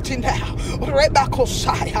authority now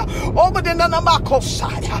over the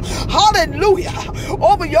Nanamakosaya. Hallelujah.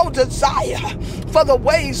 Over your desire for the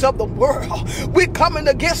ways of the world. We're coming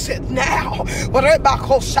against it now.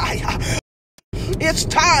 It's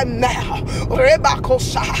time now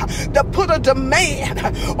to put a demand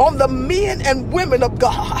on the men and women of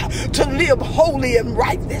God to live holy and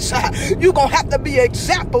righteous. You're going to have to be an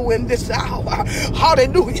example in this hour.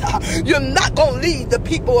 Hallelujah. You're not going to lead the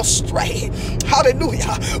people astray.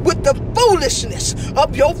 Hallelujah. With the foolishness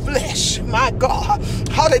of your flesh. My God.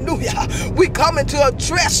 Hallelujah. We coming to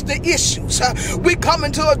address the issues. We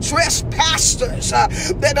coming to address pastors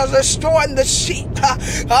that are destroying the sheep.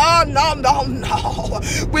 No.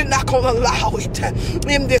 We're not going to allow it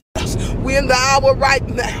in this. We're in the hour right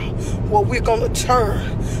now where we're going to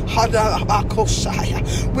turn. We're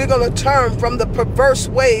going to turn from the perverse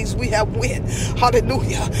ways we have went.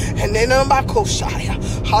 Hallelujah. And then hallelujah.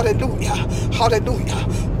 Hallelujah.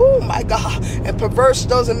 Oh my God. And perverse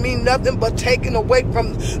doesn't mean nothing but taking away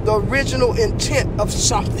from the original intent of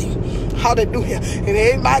something. Hallelujah. And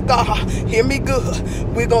hey, my God, hear me good.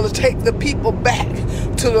 We're going to take the people back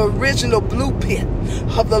to the original blueprint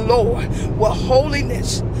of the Lord, where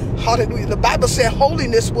holiness, hallelujah. The Bible said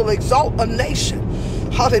holiness will exalt a nation.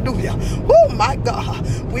 Hallelujah. Oh my God.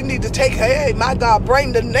 We need to take, hey, my God,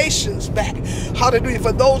 bring the nations back. Hallelujah.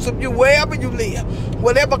 For those of you, wherever you live,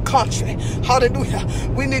 whatever country, hallelujah.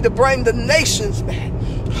 We need to bring the nations back.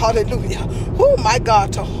 Hallelujah. Oh my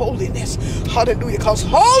God, to holiness. Hallelujah. Because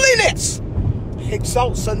holiness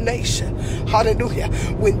exalts a nation. Hallelujah.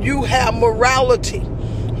 When you have morality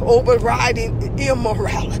overriding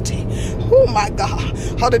immorality, oh my God,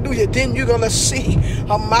 hallelujah, then you're going to see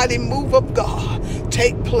a mighty move of God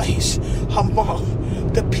take place among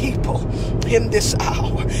the people in this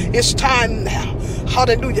hour. It's time now,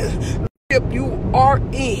 hallelujah. If you are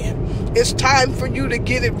in, it's time for you to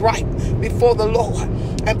get it right before the Lord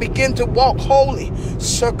and begin to walk holy,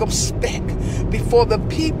 circumspect before the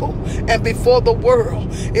people and before the world.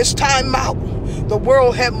 It's time out. The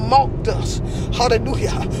world had mocked us.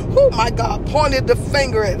 Hallelujah. Oh my God, pointed the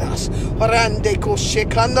finger at us. You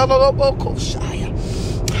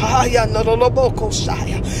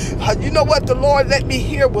know what the Lord let me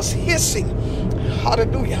hear was hissing.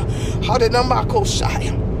 Hallelujah.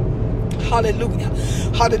 Hallelujah. Hallelujah.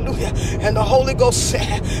 Hallelujah. And the Holy Ghost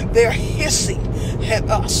said they're hissing at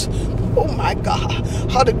us. Oh my God.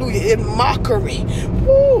 Hallelujah. In mockery.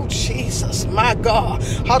 Oh Jesus. My God.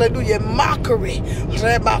 Hallelujah. In mockery.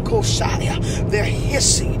 They're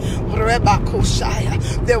hissing.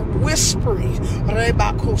 They're whispering.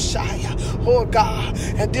 Oh God.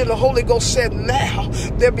 And then the Holy Ghost said now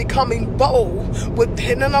they're becoming bold with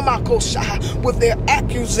their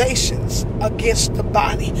accusations against the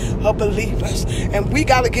body of believers. And we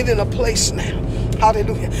got to get in a place now.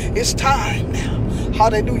 Hallelujah. It's time now.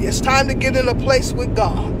 Hallelujah. It's time to get in a place with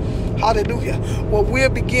God. Hallelujah. Where we'll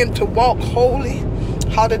begin to walk holy.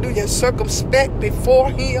 Hallelujah. Circumspect before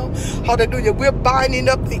him. Hallelujah. We're binding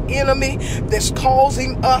up the enemy that's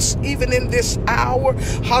causing us, even in this hour,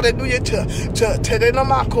 hallelujah, to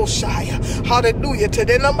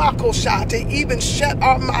even shut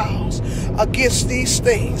our mouths against these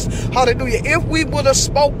things. Hallelujah. If we would have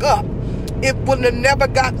spoke up, it wouldn't have never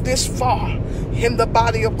got this far in the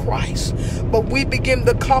body of Christ. But we begin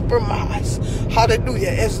to compromise, hallelujah,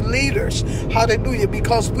 as leaders, hallelujah,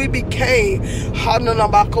 because we became,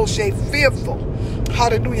 hallelujah, fearful,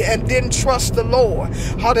 hallelujah, and didn't trust the Lord,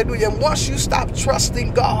 hallelujah. And once you stop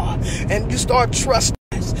trusting God and you start trusting,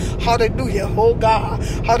 hallelujah, oh God,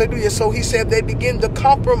 hallelujah. So he said they begin to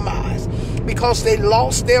compromise because they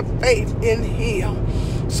lost their faith in him.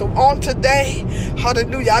 So on today,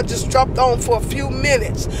 hallelujah, I just dropped on for a few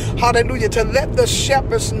minutes, hallelujah, to let the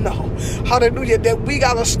shepherds know, hallelujah, that we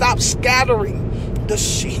got to stop scattering the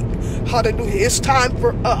sheep. Hallelujah. It's time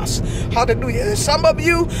for us. Hallelujah. And some of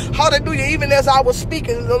you, hallelujah, even as I was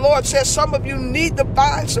speaking, the Lord says some of you need to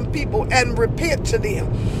find some people and repent to them.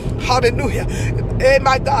 Hallelujah. And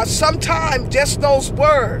my God, sometimes just those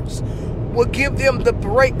words will give them the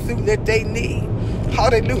breakthrough that they need.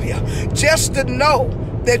 Hallelujah. Just to know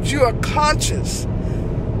that you are conscious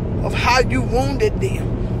of how you wounded them.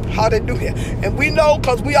 Hallelujah. And we know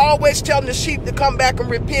because we always tell the sheep to come back and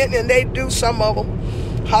repent, and they do, some of them.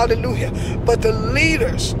 Hallelujah. But the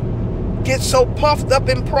leaders get so puffed up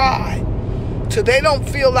in pride till they don't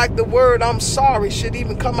feel like the word I'm sorry should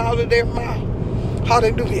even come out of their mouth.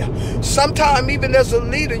 Hallelujah. Sometimes even as a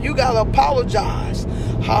leader, you got to apologize.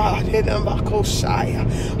 Hallelujah.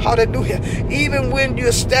 Even when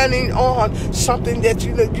you're standing on something that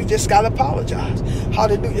you just got to apologize.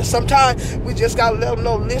 Hallelujah. Sometimes we just got to let them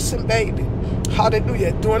know, listen, baby.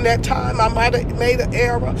 Hallelujah. During that time, I might have made an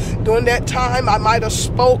error. During that time, I might have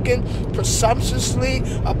spoken presumptuously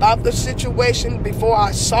about the situation before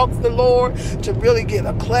I sought the Lord to really get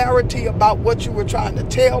a clarity about what you were trying to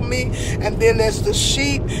tell me. And then as the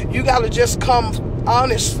sheep, you got to just come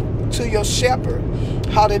honest to your shepherd.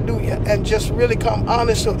 Hallelujah. And just really come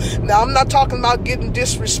honest. Now, I'm not talking about getting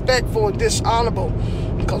disrespectful and dishonorable.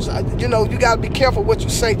 Because, you got to be careful what you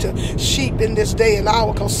say to sheep in this day and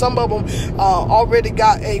hour. Because some of them already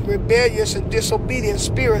got a rebellious and disobedient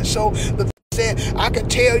spirit. So the said, I can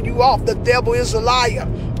tell you off. The devil is a liar.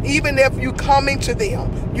 Even if you coming to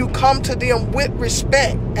them, you come to them with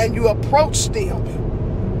respect. And you approach them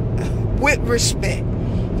with respect.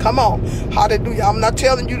 Come on. Hallelujah. I'm not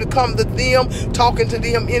telling you to come to them, talking to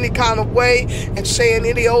them any kind of way and saying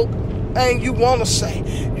any old thing you want to say.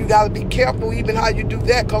 You got to be careful even how you do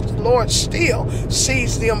that, because the Lord still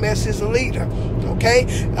sees them as his leader. Okay?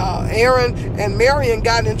 Aaron and Miriam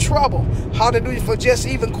got in trouble. Hallelujah. For just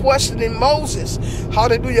even questioning Moses.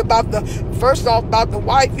 Hallelujah. First off, about the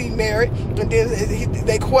wife he married. And then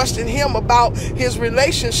they questioned him about his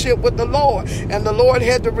relationship with the Lord. And the Lord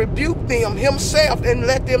had to rebuke them himself and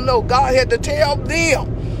let them know. God had to tell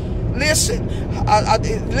them, listen,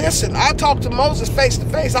 I talk to Moses face to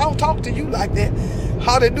face. I don't talk to you like that.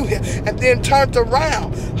 Hallelujah. And then turned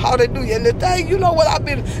around. Hallelujah. And the thing, you know what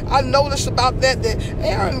I noticed about that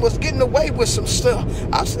Aaron was getting away with some stuff.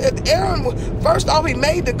 I said, Aaron, first off, he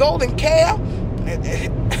made the golden calf.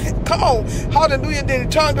 Come on. Hallelujah. Then he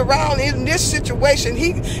turned around. In this situation,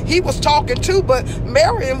 he was talking too, but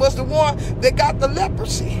Miriam was the one that got the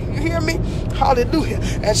leprosy. You hear me? Hallelujah.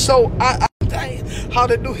 And so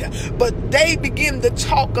hallelujah. But they begin to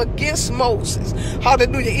talk against Moses.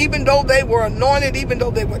 Hallelujah. Even though they were anointed, even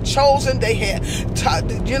though they were chosen, they had,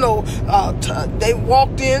 they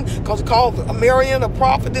walked in because called Miriam a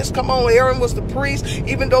prophetess. Come on. Aaron was the priest.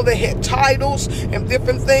 Even though they had titles and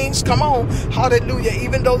different things. Come on. Hallelujah.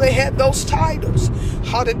 Even though they had those titles.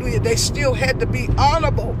 Hallelujah. They still had to be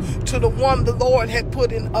honorable to the one the Lord had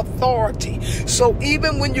put in authority. So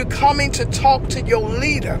even when you're coming to talk to your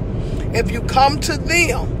leader, if you come to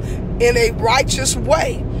them in a righteous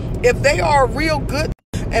way, if they are real good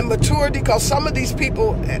and maturity, because some of these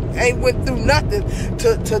people ain't went through nothing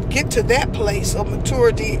to get to that place of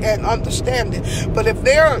maturity and understanding. But if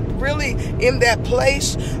they're really in that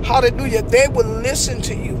place, hallelujah, they will listen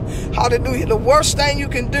to you. Hallelujah. The worst thing you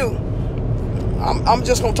can do, I'm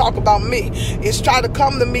just going to talk about me, is try to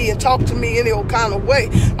come to me and talk to me any old kind of way.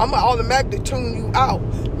 I'm going to automatically tune you out.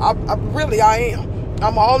 I am.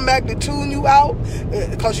 I'm automatically tune you out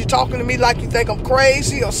because you're talking to me like you think I'm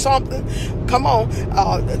crazy or something. Come on,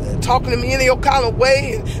 talking to me any old kind of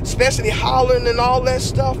way, and especially hollering and all that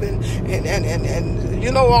stuff, and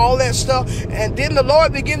all that stuff. And then the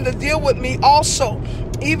Lord began to deal with me also,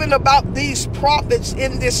 even about these prophets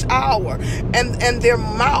in this hour and their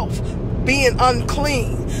mouth being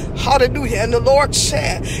unclean. Hallelujah. And the Lord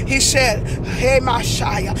said, he said, hey,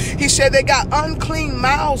 Messiah, he said they got unclean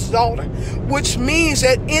mouths, daughter, which means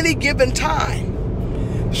at any given time,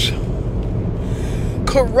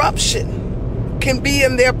 corruption can be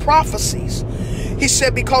in their prophecies. He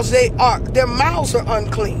said, because their mouths are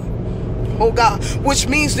unclean. Oh God, which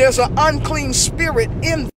means there's an unclean spirit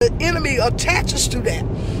in the enemy attaches to that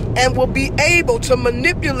and will be able to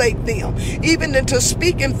manipulate them even into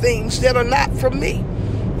speaking things that are not from me.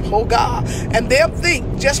 Oh God. And they'll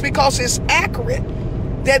think just because it's accurate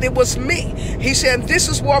that it was me. He said, this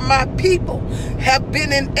is where my people have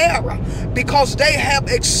been in error, because they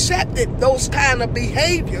have accepted those kind of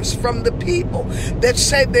behaviors from the people that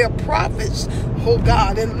say they're prophets, oh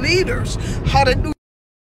God, and leaders. Hallelujah.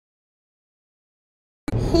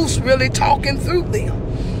 Who's really talking through them.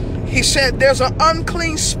 He said there's an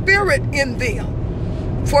unclean spirit in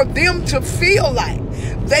them for them to feel like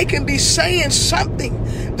they can be saying something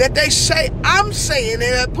that they say I'm saying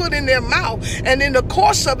and I put in their mouth, and in the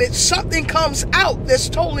course of it something comes out that's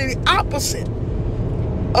totally opposite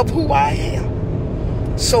of who I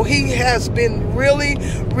am. So he has been really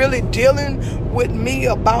dealing with me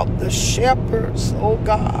about the shepherds, oh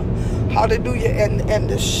God, hallelujah, and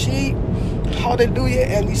the sheep. Hallelujah.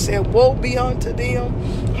 And he said, woe be unto them.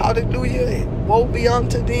 Hallelujah. Woe be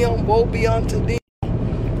unto them. Woe be unto them.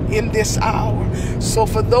 in this hour. So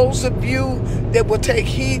for those of you that will take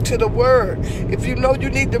heed to the word, if you know you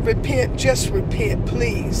need to repent, just repent,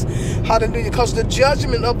 please. Hallelujah. Because the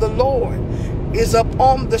judgment of the Lord is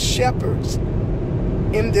upon the shepherds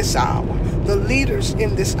in this hour, the leaders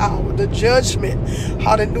in this hour, the judgment.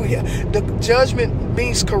 Hallelujah. The judgment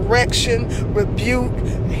means correction, rebuke,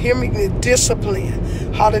 hear me,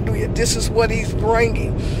 discipline. Hallelujah. This is what he's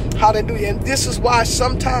bringing. Hallelujah. And this is why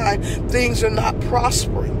sometimes things are not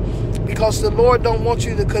prospering, because the Lord don't want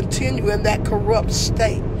you to continue in that corrupt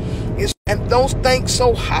state. And don't think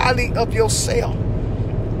so highly of yourself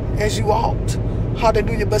as you ought.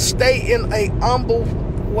 Hallelujah. But stay in a humble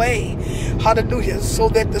way. Hallelujah. So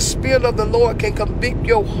that the Spirit of the Lord can convict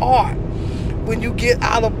your heart when you get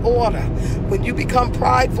out of order. When you become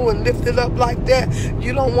prideful and lifted up like that,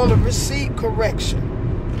 you don't want to receive correction.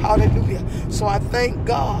 Hallelujah. So I thank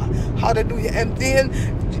God. Hallelujah. And then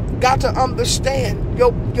got to understand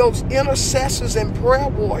your intercessors and prayer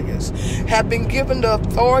warriors have been given the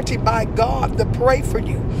authority by God to pray for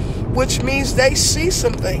you, which means they see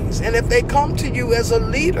some things. And if they come to you as a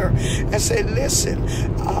leader and say, listen,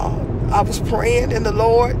 I was praying and the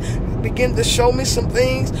Lord began to show me some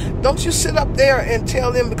things, don't you sit up there and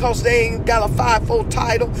tell them because they ain't got a fivefold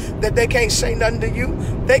title that they can't say nothing to you.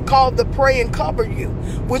 They called to pray and cover you,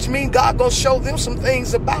 which means God gonna show them some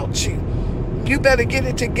things about you. You better get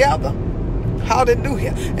it together.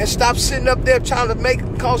 Hallelujah. And stop sitting up there trying to make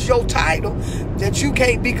it cause your title that you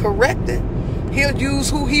can't be corrected. He'll use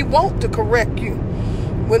who he wants to correct you.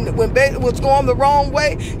 When Balaam was going the wrong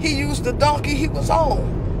way, he used the donkey he was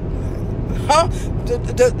on.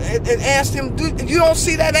 And asked him, you don't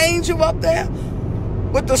see that angel up there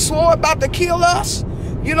with the sword about to kill us?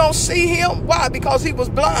 You don't see him? Why? Because he was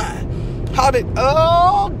blind.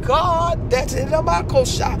 Oh God, that's it about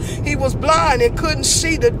Koshai. He was blind and couldn't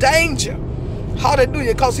see the danger.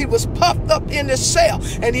 Hallelujah. Because he was puffed up in his cell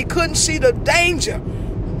and he couldn't see the danger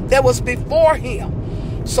that was before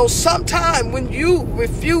him. So sometime when you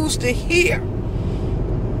refuse to hear,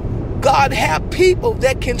 God have people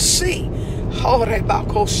that can see. Hallelujah.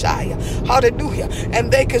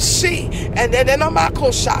 And they can see. And then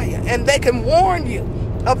and they can warn you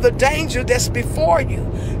of the danger that's before you.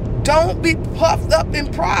 Don't be puffed up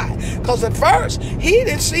in pride. Because at first, he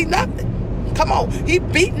didn't see nothing. Come on. He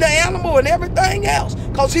beat the animal and everything else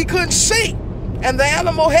because he couldn't see. And the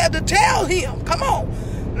animal had to tell him, come on,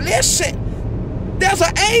 listen, there's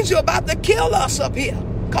an angel about to kill us up here.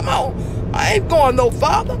 Come on. I ain't going no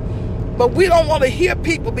farther. But we don't want to hear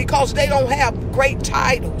people because they don't have great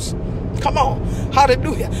titles. Come on.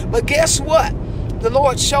 Hallelujah. But guess what? The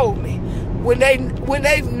Lord showed me. When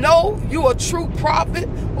they know you a true prophet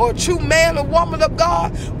or a true man or woman of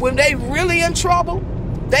God, when they really in trouble,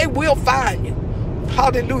 they will find you.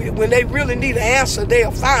 Hallelujah. When they really need an answer, they'll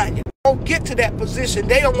find you. Don't get to that position.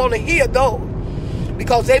 They don't want to hear those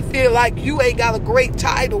because they feel like you ain't got a great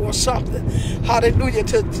title or something. Hallelujah.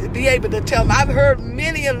 To be able to tell them. I've heard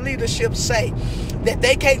many in leadership say that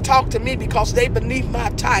they can't talk to me because they beneath my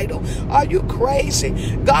title. Are you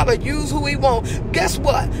crazy? God will use who he wants. Guess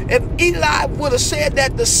what? If Eli would have said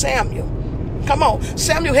that to Samuel, come on,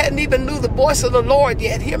 Samuel hadn't even knew the voice of the Lord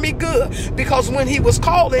yet. Hear me good. Because when he was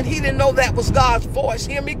calling, he didn't know that was God's voice.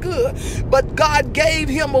 Hear me good. But God gave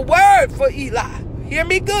him a word for Eli. Hear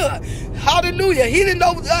me good. Hallelujah. He didn't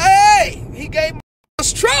know. Hey, he gave him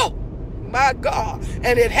was true. My God.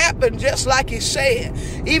 And it happened just like he said,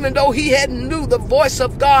 even though he hadn't knew the voice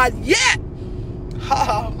of God yet.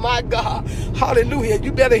 Oh, my God. Hallelujah.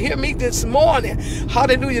 You better hear me this morning.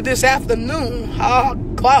 Hallelujah. This afternoon. Oh,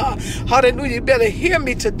 God. Hallelujah. You better hear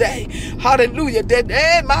me today. Hallelujah. Because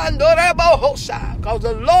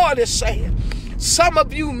the Lord is saying, some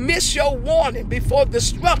of you miss your warning before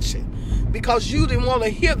destruction because you didn't want to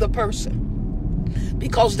hear the person.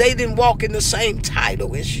 Because they didn't walk in the same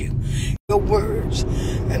title as you. Your words.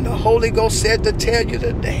 And the Holy Ghost said to tell you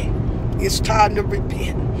today, it's time to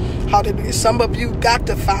repent. Hallelujah. Some of you got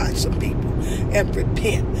to find some people and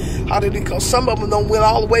repent. Hallelujah. Because some of them don't went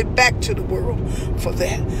all the way back to the world for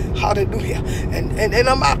that. Hallelujah. And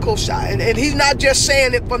I'm Akosha. And he's not just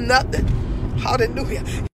saying it for nothing. Hallelujah.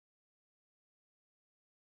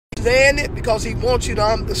 He's saying it because he wants you to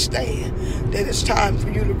understand that it's time for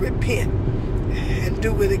you to repent. And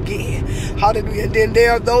do it again. Hallelujah. And then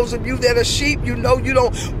there are those of you that are sheep, you know you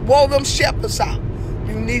don't woe them shepherds out.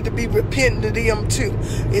 You need to be repentant to them too.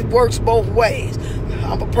 It works both ways.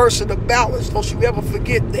 I'm a person of balance. Don't you ever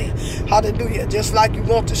forget that. Hallelujah. Just like you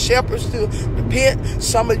want the shepherds to repent,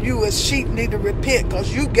 some of you as sheep need to repent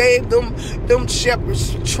because you gave them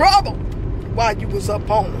shepherds trouble while you was up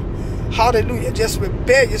on them. hallelujah, just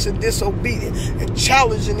rebellious and disobedient and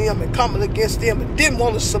challenging them and coming against them and didn't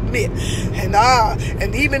want to submit.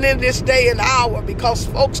 And even in this day and hour, because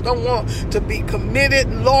folks don't want to be committed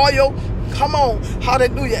and loyal, come on,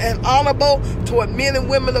 hallelujah, and honorable toward men and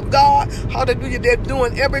women of God, hallelujah, they're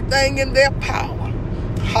doing everything in their power,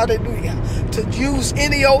 hallelujah, to use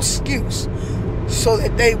any excuse so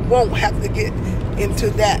that they won't have to get into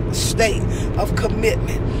that state of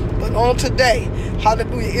commitment. But on today,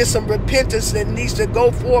 hallelujah, it's some repentance that needs to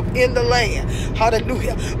go forth in the land.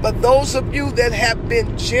 Hallelujah. But those of you that have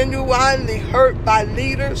been genuinely hurt by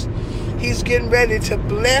leaders, he's getting ready to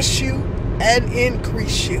bless you and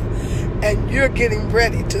increase you. And you're getting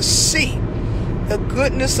ready to see the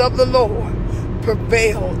goodness of the Lord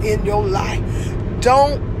prevail in your life.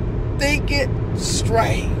 Don't think it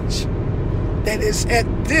strange that it's at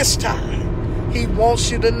this time he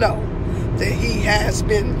wants you to know that he has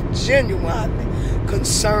been genuinely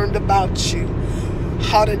concerned about you.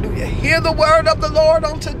 Hallelujah. Hear the word of the Lord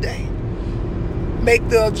on today. Make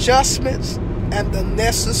the adjustments and the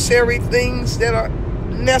necessary things that are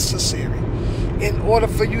necessary in order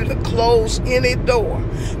for you to close any door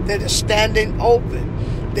that is standing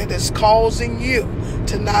open, that is causing you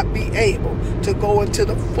to not be able to go into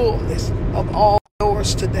the fullness of all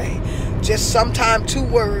doors today. Just sometime 2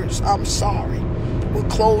 words, I'm sorry, will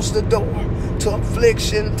close the door to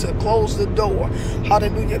affliction, to close the door.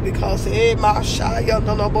 Hallelujah. Because one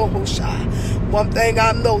thing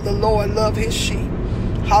I know, the Lord loves his sheep.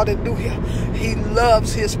 Hallelujah. He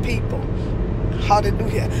loves his people.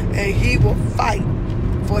 Hallelujah. And he will fight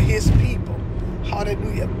for his people.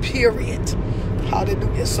 Hallelujah. Period.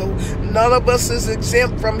 Hallelujah. So none of us is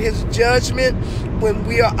exempt from his judgment when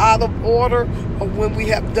we are out of order, or when we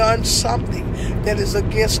have done something that is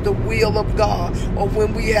against the will of God, or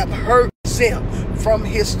when we have hurt him from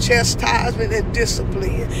his chastisement and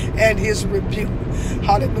discipline and his rebuke.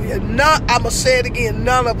 Hallelujah. I'm going to say it again.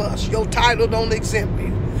 None of us, your title don't exempt you.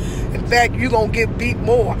 In fact, you're going to get beat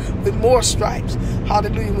more with more stripes.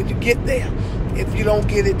 Hallelujah. When you get there, if you don't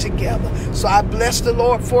get it together. So I bless the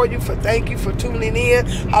Lord for you. Thank you for tuning in.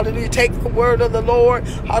 Hallelujah. Take the word of the Lord.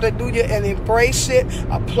 Hallelujah. And embrace it.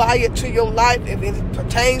 Apply it to your life. If it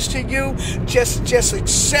pertains to you, just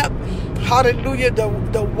accept, hallelujah, the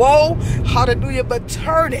woe. Hallelujah. But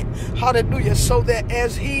turn it. Hallelujah. So that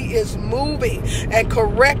as he is moving and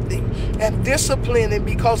correcting and disciplining,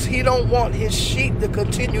 because he don't want his sheep to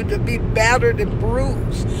continue to be battered and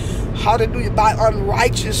bruised, hallelujah, by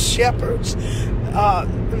unrighteous shepherds.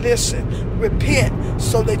 Listen, repent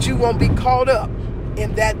so that you won't be caught up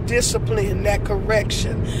in that discipline, that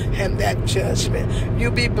correction, and that judgment. You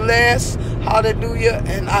be blessed. Hallelujah.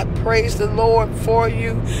 And I praise the Lord for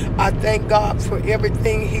you. I thank God for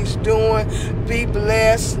everything he's doing. Be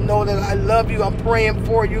blessed. Know that I love you. I'm praying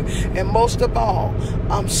for you. And most of all,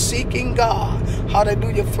 I'm seeking God,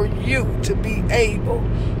 hallelujah, for you to be able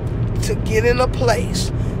to get in a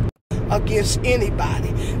place against anybody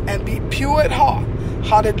and be pure at heart,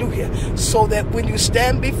 hallelujah, so that when you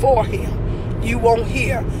stand before him, you won't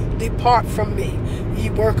hear, "Depart from me, ye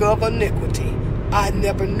worker of iniquity. I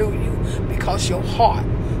never knew you," because your heart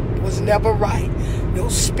was never right, your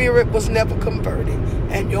spirit was never converted,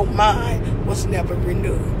 and your mind was never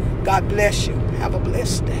renewed. God bless you. Have a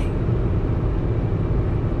blessed day.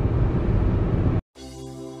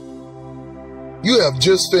 You have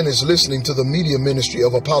just finished listening to the media ministry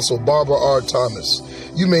of Apostle Barbara R. Thomas.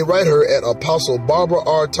 You may write her at Apostle Barbara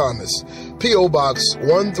R. Thomas, P.O. Box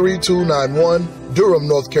 13291, Durham,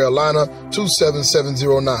 North Carolina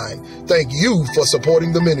 27709. Thank you for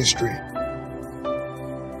supporting the ministry.